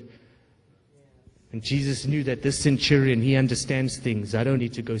word. And Jesus knew that this centurion, he understands things. I don't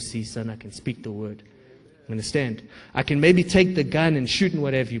need to go see, son. I can speak the word. Understand? I can maybe take the gun and shoot and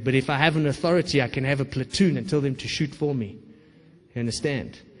what have you, but if I have an authority, I can have a platoon and tell them to shoot for me. You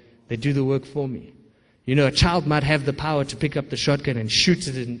understand? They do the work for me. You know, a child might have the power to pick up the shotgun and shoot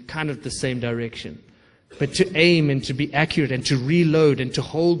it in kind of the same direction. But to aim and to be accurate and to reload and to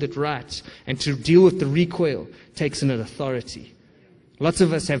hold it right and to deal with the recoil takes an authority. Lots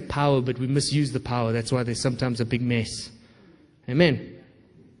of us have power, but we misuse the power. That's why there's sometimes a big mess. Amen.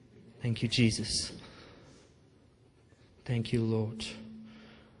 Thank you, Jesus. Thank you, Lord.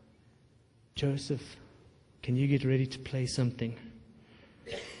 Joseph, can you get ready to play something?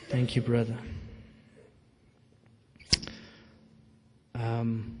 Thank you, brother.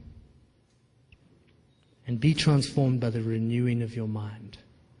 And be transformed by the renewing of your mind.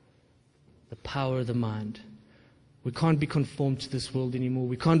 The power of the mind. We can't be conformed to this world anymore.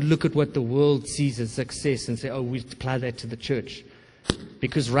 We can't look at what the world sees as success and say, oh, we apply that to the church.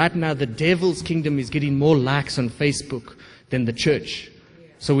 Because right now the devil's kingdom is getting more likes on Facebook than the church.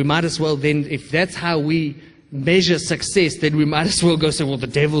 So we might as well then, if that's how we measure success, then we might as well go say, well, the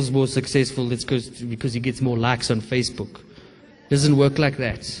devil's more successful. Let's go because he gets more likes on Facebook. Doesn't work like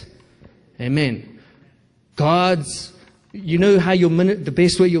that. Amen. God's, you know how the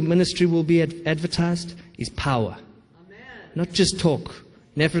best way your ministry will be advertised is power. Amen. Not just talk.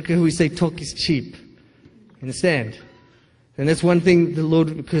 In Africa we say talk is cheap. Understand? And that's one thing the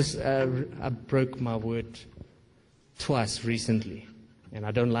Lord, because I broke my word twice recently. And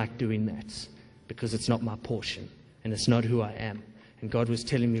I don't like doing that because it's not my portion and it's not who I am. And God was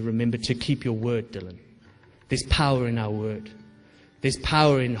telling me, remember to keep your word, Dylan. There's power in our word. There's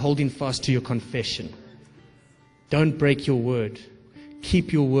power in holding fast to your confession. Don't break your word.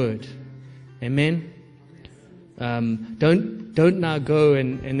 Keep your word. Amen? Don't now go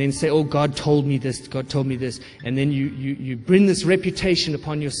and then say, oh, God told me this, God told me this. And then you bring this reputation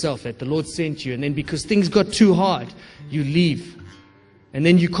upon yourself that the Lord sent you. And then because things got too hard, you leave. And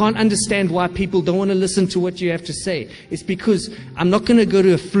then you can't understand why people don't want to listen to what you have to say. It's because I'm not going to go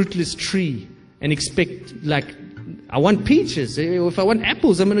to a fruitless tree and expect, like, I want peaches. If I want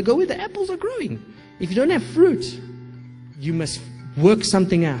apples, I'm going to go where the apples are growing. If you don't have fruit, you must work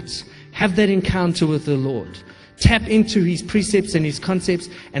something out. Have that encounter with the Lord. Tap into His precepts and His concepts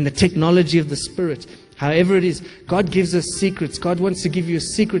and the technology of the Spirit. However it is, God gives us secrets. God wants to give you a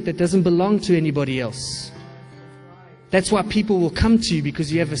secret that doesn't belong to anybody else. That's why people will come to you,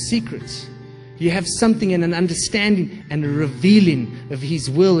 because you have a secret. You have something and an understanding and a revealing of His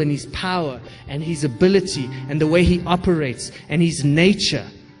will and His power and His ability and the way He operates and His nature.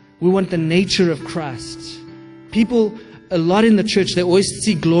 We want the nature of Christ. People, a lot in the church, they always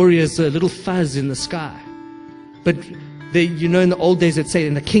see glory as a little fuzz in the sky. But they, in the old days they'd say,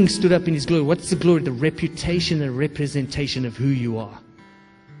 and the king stood up in his glory. What's the glory? The reputation and representation of who you are.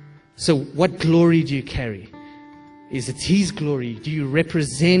 So what glory do you carry? Is it His glory? Do you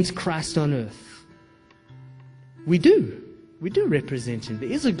represent Christ on earth? We do. We do represent Him. There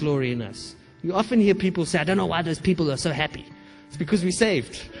is a glory in us. You often hear people say, I don't know why those people are so happy. It's because we're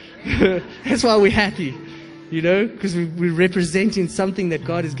saved. That's why we're happy. Because we're representing something that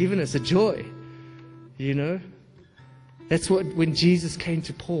God has given us, a joy. That's what, when Jesus came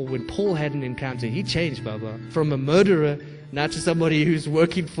to Paul, when Paul had an encounter, he changed, Baba, from a murderer now to somebody who's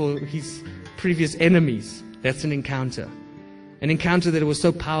working for his previous enemies. That's an encounter. An encounter that was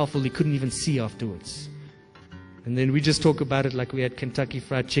so powerful he couldn't even see afterwards. And then we just talk about it like we had Kentucky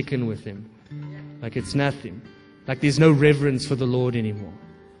Fried Chicken with him. Like it's nothing. Like there's no reverence for the Lord anymore.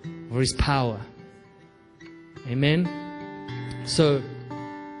 Or His power. Amen? So,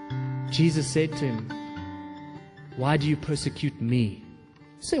 Jesus said to him, why do you persecute me?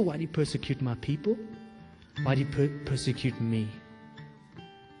 Say, why do you persecute my people? Why do you persecute me?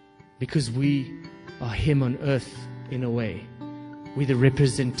 Because we are Him on earth in a way. We're the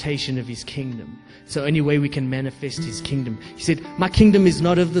representation of His kingdom. It's the only way we can manifest His kingdom. He said, my kingdom is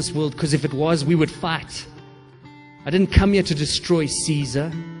not of this world, because if it was, we would fight. I didn't come here to destroy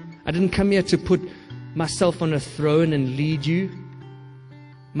Caesar. I didn't come here to put myself on a throne and lead you.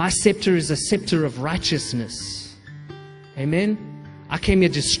 My scepter is a scepter of righteousness. Amen? I came here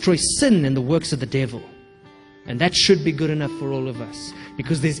to destroy sin and the works of the devil. And that should be good enough for all of us.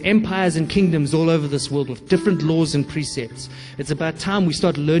 Because there's empires and kingdoms all over this world with different laws and precepts. It's about time we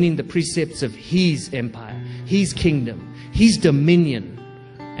start learning the precepts of His empire, His kingdom, His dominion.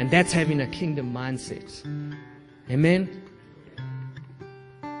 And that's having a kingdom mindset. Amen?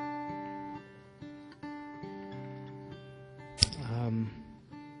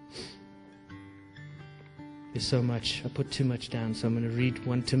 There's so much. I put too much down, so I'm going to read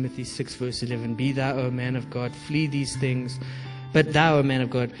 1 Timothy 6 verse 11. Be thou, O man of God, flee these things. But thou, O man of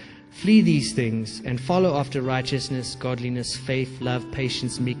God, flee these things and follow after righteousness, godliness, faith, love,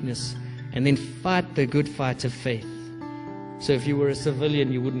 patience, meekness, and then fight the good fight of faith. So if you were a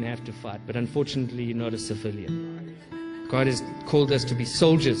civilian, you wouldn't have to fight. But unfortunately, you're not a civilian. God has called us to be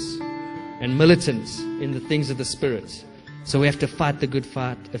soldiers and militants in the things of the Spirit. So we have to fight the good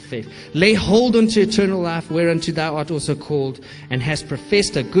fight of faith. Lay hold unto eternal life, whereunto thou art also called, and hast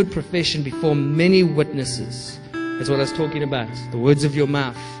professed a good profession before many witnesses. That's what I was talking about. The words of your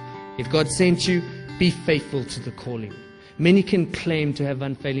mouth. If God sent you, be faithful to the calling. Many can claim to have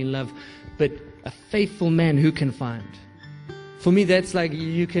unfailing love, but a faithful man who can find? For me, that's like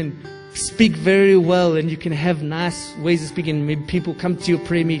you can speak very well and you can have nice ways of speaking. Maybe people come to your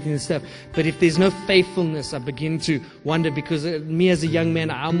prayer meeting and stuff. But if there's no faithfulness, I begin to wonder, because me as a young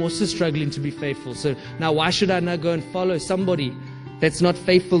man, I'm also struggling to be faithful. So now why should I not go and follow somebody that's not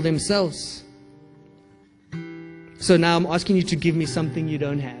faithful themselves? So now I'm asking you to give me something you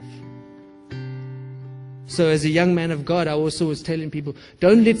don't have. So as a young man of God, I also was telling people,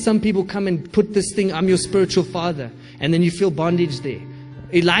 don't let some people come and put this thing, I'm your spiritual father, and then you feel bondage there.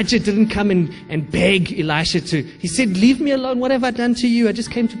 Elijah didn't come and beg Elisha to. He said, leave me alone. What have I done to you? I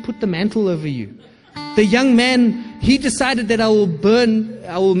just came to put the mantle over you. The young man, he decided that I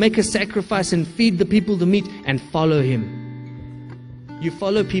will make a sacrifice and feed the people the meat and follow him. You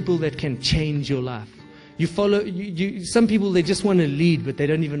follow people that can change your life. You follow, some people, they just want to lead, but they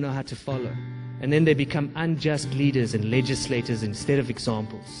don't even know how to follow. And then they become unjust leaders and legislators instead of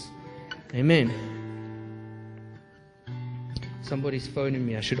examples. Amen. Somebody's phoning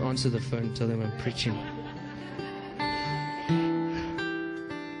me. I should answer the phone and tell them I'm preaching.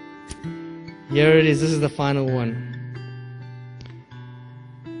 Here it is. This is the final one.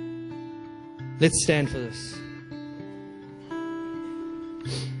 Let's stand for this.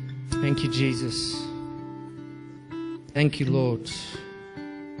 Thank you, Jesus. Thank you, Lord.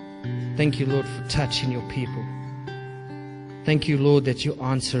 Thank you, Lord, for touching your people. Thank you, Lord, that you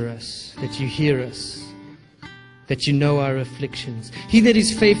answer us, that you hear us, that you know our afflictions. He that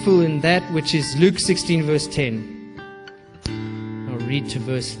is faithful in that which is Luke 16 verse 10. I'll read to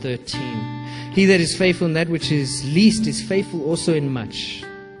verse 13. He that is faithful in that which is least is faithful also in much.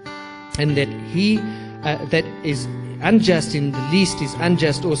 And that he that is unjust in the least is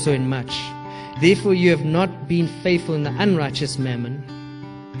unjust also in much. Therefore you have not been faithful in the unrighteous mammon.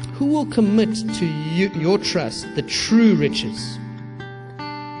 Who will commit to you, your trust, the true riches?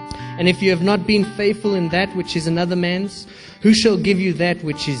 And if you have not been faithful in that which is another man's, who shall give you that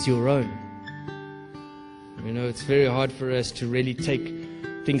which is your own? You know, it's very hard for us to really take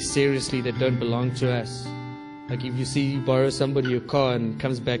things seriously that don't belong to us. Like if you borrow somebody your car and it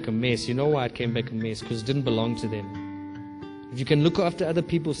comes back a mess, you know why it came back a mess? Because it didn't belong to them. If you can look after other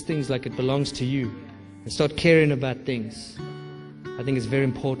people's things like it belongs to you and start caring about things, I think it's very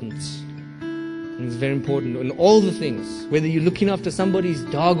important. And it's very important in all the things. Whether you're looking after somebody's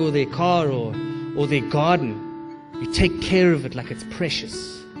dog or their car or their garden, you take care of it like it's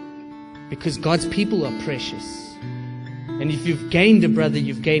precious. Because God's people are precious. And if you've gained a brother,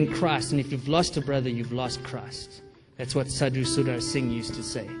 you've gained Christ. And if you've lost a brother, you've lost Christ. That's what Sadhu Sudar Singh used to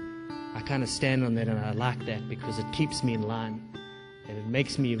say. I kind of stand on that and I like that because it keeps me in line. And it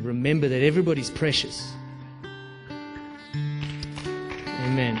makes me remember that everybody's precious.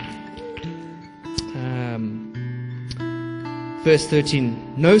 Amen. Verse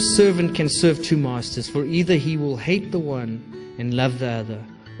 13. No servant can serve two masters, for either he will hate the one and love the other,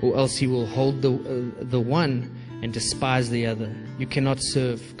 or else he will hold the one and despise the other. You cannot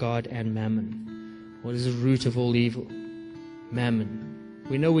serve God and mammon. What is the root of all evil? Mammon.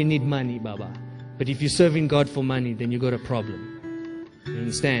 We know we need money, Baba. But if you're serving God for money, then you've got a problem. You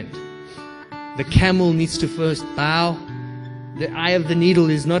understand? The camel needs to first bow. The eye of the needle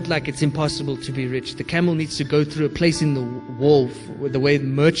is not like it's impossible to be rich. The camel needs to go through a place in the wall, the way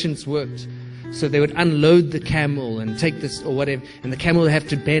merchants worked. So they would unload the camel and take this or whatever, and the camel would have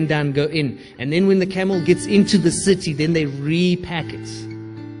to bend down and go in. And then when the camel gets into the city, then they repack it.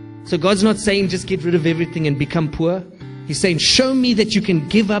 So God's not saying just get rid of everything and become poor. He's saying, show me that you can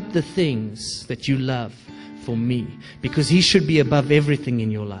give up the things that you love for me, because He should be above everything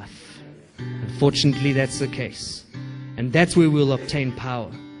in your life. Unfortunately, that's the case. And that's where we'll obtain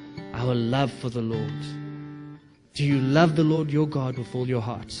power, our love for the Lord. Do you love the Lord your God with all your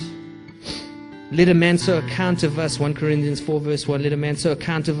heart? Let a man so account of us, 1 Corinthians 4 verse 1, let a man so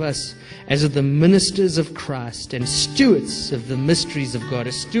account of us as of the ministers of Christ and stewards of the mysteries of God.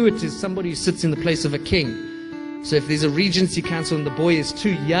 A steward is somebody who sits in the place of a king. So if there's a regency council and the boy is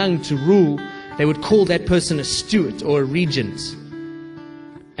too young to rule, they would call that person a steward or a regent.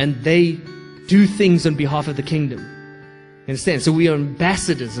 And they do things on behalf of the kingdom. Understand? So we are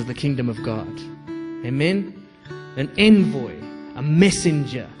ambassadors of the kingdom of God. Amen? An envoy, a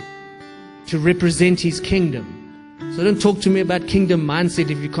messenger to represent His kingdom. So don't talk to me about kingdom mindset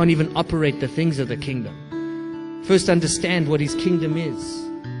if you can't even operate the things of the kingdom. First understand what His kingdom is.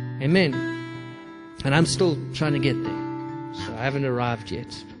 Amen? And I'm still trying to get there. So I haven't arrived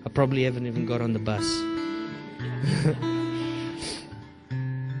yet. I probably haven't even got on the bus.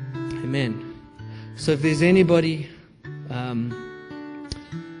 Amen. So if there's anybody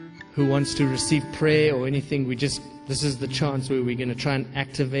who wants to receive prayer or anything, we just This is the chance where we're going to try and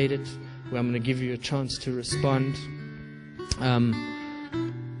activate it, where I'm going to give you a chance to respond.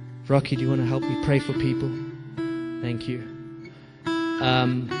 Rocky, do you want to help me pray for people? Thank you.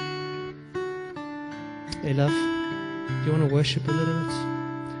 Hey, love, do you want to worship a little bit?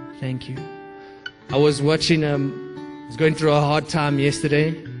 Thank you. I was watching, I was going through a hard time yesterday.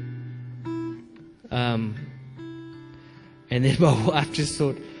 And then my wife just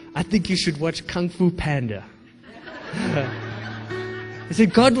thought, I think you should watch Kung Fu Panda. I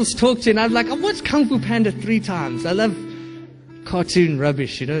said, God will talk to you. And I'm like, I've watched Kung Fu Panda 3 times. I love cartoon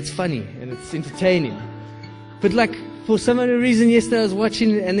rubbish, it's funny and it's entertaining. But like, for some other reason, yesterday I was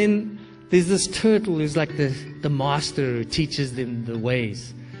watching it, and then there's this turtle who's like the master who teaches them the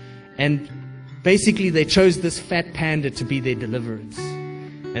ways. And basically they chose this fat panda to be their deliverance.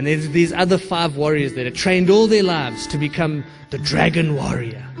 And there's these other 5 warriors that are trained all their lives to become the dragon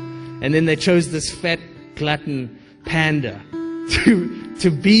warrior. And then they chose this fat glutton panda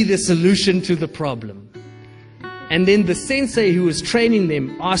to be the solution to the problem. And then the sensei who was training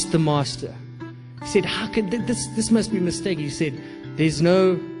them asked the master, he said, how could this must be a mistake? He said, there's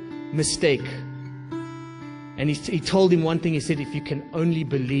no mistake. And he told him one thing. He said, if you can only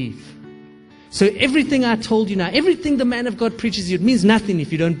believe. So everything I told you now, everything the man of God preaches you, it means nothing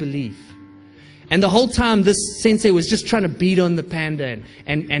if you don't believe. And the whole time this sensei was just trying to beat on the panda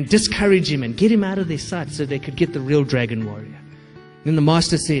and discourage him and get him out of their sight so they could get the real dragon warrior. Then the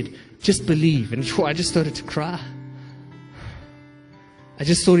master said, just believe. And I just started to cry. I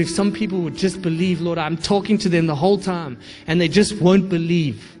just thought if some people would just believe, Lord, I'm talking to them the whole time, and they just won't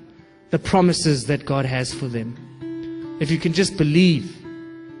believe the promises that God has for them. If you can just believe.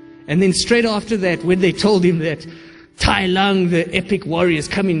 And then straight after that, when they told him that Tai Lung, the epic warrior, is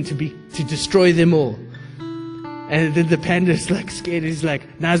coming to destroy them all. And then the panda's like scared. He's like,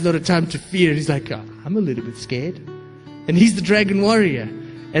 now's not a time to fear. He's like, oh, I'm a little bit scared. And he's the dragon warrior.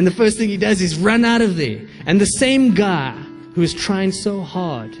 And the first thing he does is run out of there. And the same guy who was trying so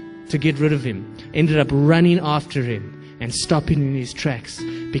hard to get rid of him ended up running after him and stopping in his tracks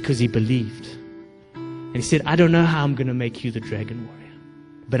because he believed. And he said, I don't know how I'm going to make you the dragon warrior,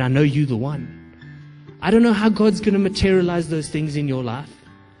 but I know you the one. I don't know how God's going to materialize those things in your life,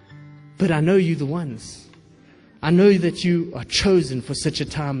 but I know you the ones. I know that you are chosen for such a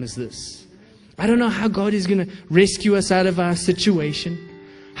time as this. I don't know how God is going to rescue us out of our situation,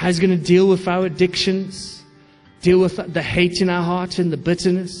 how He's going to deal with our addictions, deal with the hate in our heart and the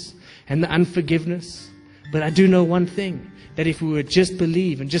bitterness and the unforgiveness. But I do know one thing, that if we would just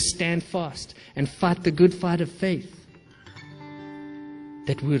believe and just stand fast and fight the good fight of faith,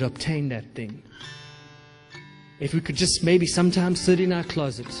 that we would obtain that thing. If we could just maybe sometimes sit in our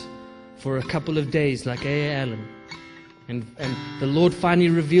closet for a couple of days like A.A. Allen, and the Lord finally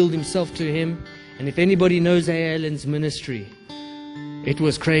revealed Himself to him. And if anybody knows A.A. Allen's ministry, it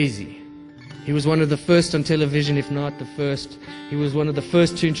was crazy. He was one of the first on television, if not the first. He was one of the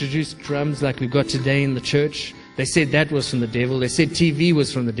first to introduce drums like we've got today in the church. They said that was from the devil. They said TV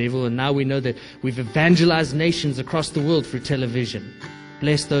was from the devil. And now we know that we've evangelized nations across the world through television.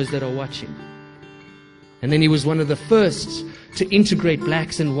 Bless those that are watching. And then he was one of the first to integrate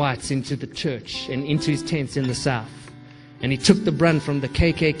blacks and whites into the church and into his tents in the South. And he took the brunt from the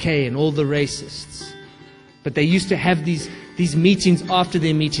KKK and all the racists. But they used to have these meetings after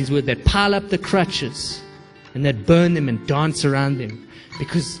their meetings where they'd pile up the crutches and they'd burn them and dance around them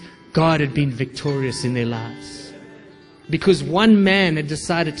because God had been victorious in their lives. Because one man had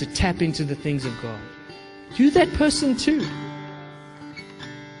decided to tap into the things of God. You that person too.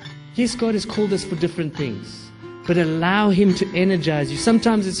 Yes, God has called us for different things, but allow Him to energize you.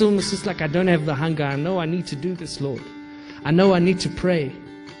 Sometimes it's almost just like, I don't have the hunger. I know I need to do this, Lord. I know I need to pray.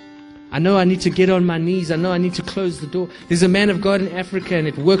 I know I need to get on my knees. I know I need to close the door. There's a man of God in Africa, and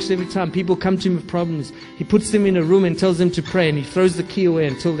it works every time. People come to him with problems. He puts them in a room and tells them to pray, and he throws the key away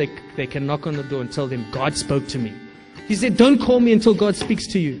until they can knock on the door and tell them, God spoke to me. He said, don't call me until God speaks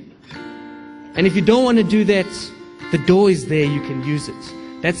to you. And if you don't want to do that, the door is there. You can use it.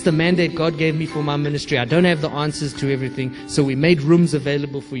 That's the mandate God gave me for my ministry. I don't have the answers to everything, so we made rooms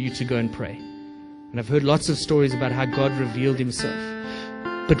available for you to go and pray. And I've heard lots of stories about how God revealed Himself.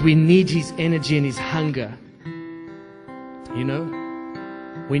 But we need His energy and His hunger. You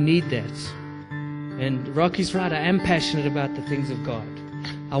know? We need that. And Rocky's right. I am passionate about the things of God.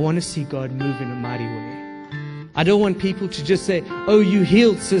 I want to see God move in a mighty way. I don't want people to just say, oh, you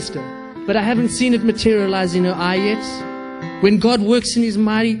healed, sister. But I haven't seen it materialize in her eye yet. When God works in His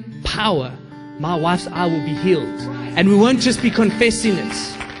mighty power, my wife's eye will be healed. And we won't just be confessing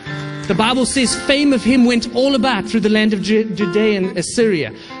it. The Bible says fame of Him went all about through the land of Judea and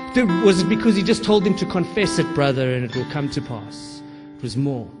Assyria. Was it because he just told him to confess it, brother, and it will come to pass? It was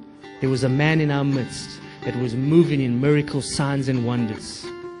more. There was a man in our midst that was moving in miracles, signs, and wonders.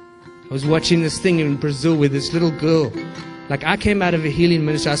 I was watching this thing in Brazil with this little girl. Like, I came out of a healing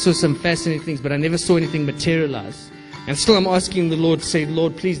ministry. I saw some fascinating things, but I never saw anything materialize. And still I'm asking the Lord to say,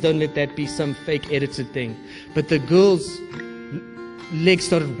 Lord, please don't let that be some fake edited thing. But the girl's leg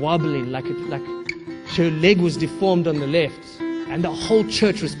started wobbling, like her leg was deformed on the left. And the whole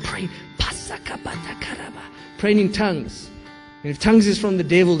church was praying, praying in tongues. And if tongues is from the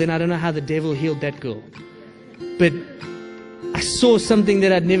devil, then I don't know how the devil healed that girl. But I saw something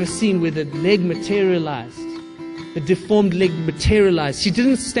that I'd never seen, where the leg materialized. The deformed leg materialized. She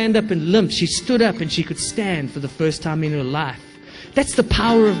didn't stand up and limp. She stood up and she could stand for the first time in her life. That's the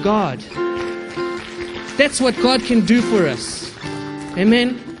power of God. That's what God can do for us.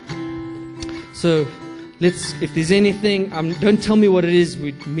 Amen? So, if there's anything, don't tell me what it is.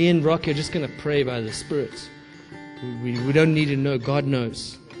 Me and Rocky are just going to pray by the Spirit. We don't need to know. God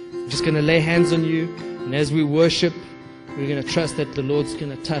knows. We're just going to lay hands on you. And as we worship, we're going to trust that the Lord's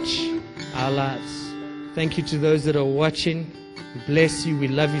going to touch our lives. Thank you to those that are watching. We bless you. We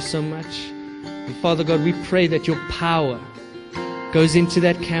love you so much. And Father God, we pray that your power goes into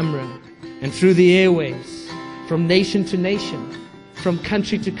that camera and through the airways, from nation to nation, from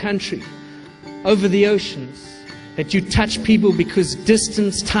country to country, over the oceans, that you touch people, because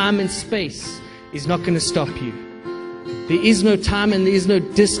distance, time, and space is not going to stop you. There is no time and there is no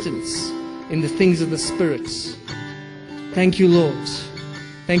distance in the things of the Spirit. Thank you, Lord.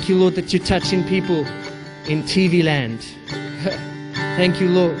 Thank you, Lord, that you're touching people in TV land. Thank you,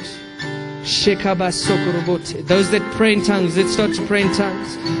 Lord. Those that pray in tongues, let's start to pray in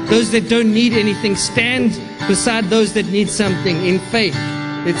tongues. Those that don't need anything, stand beside those that need something in faith.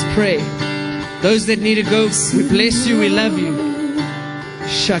 Let's pray. Those that need to go, we bless you, we love you.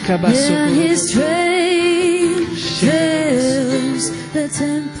 His train fills the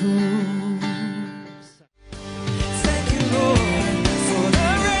temple.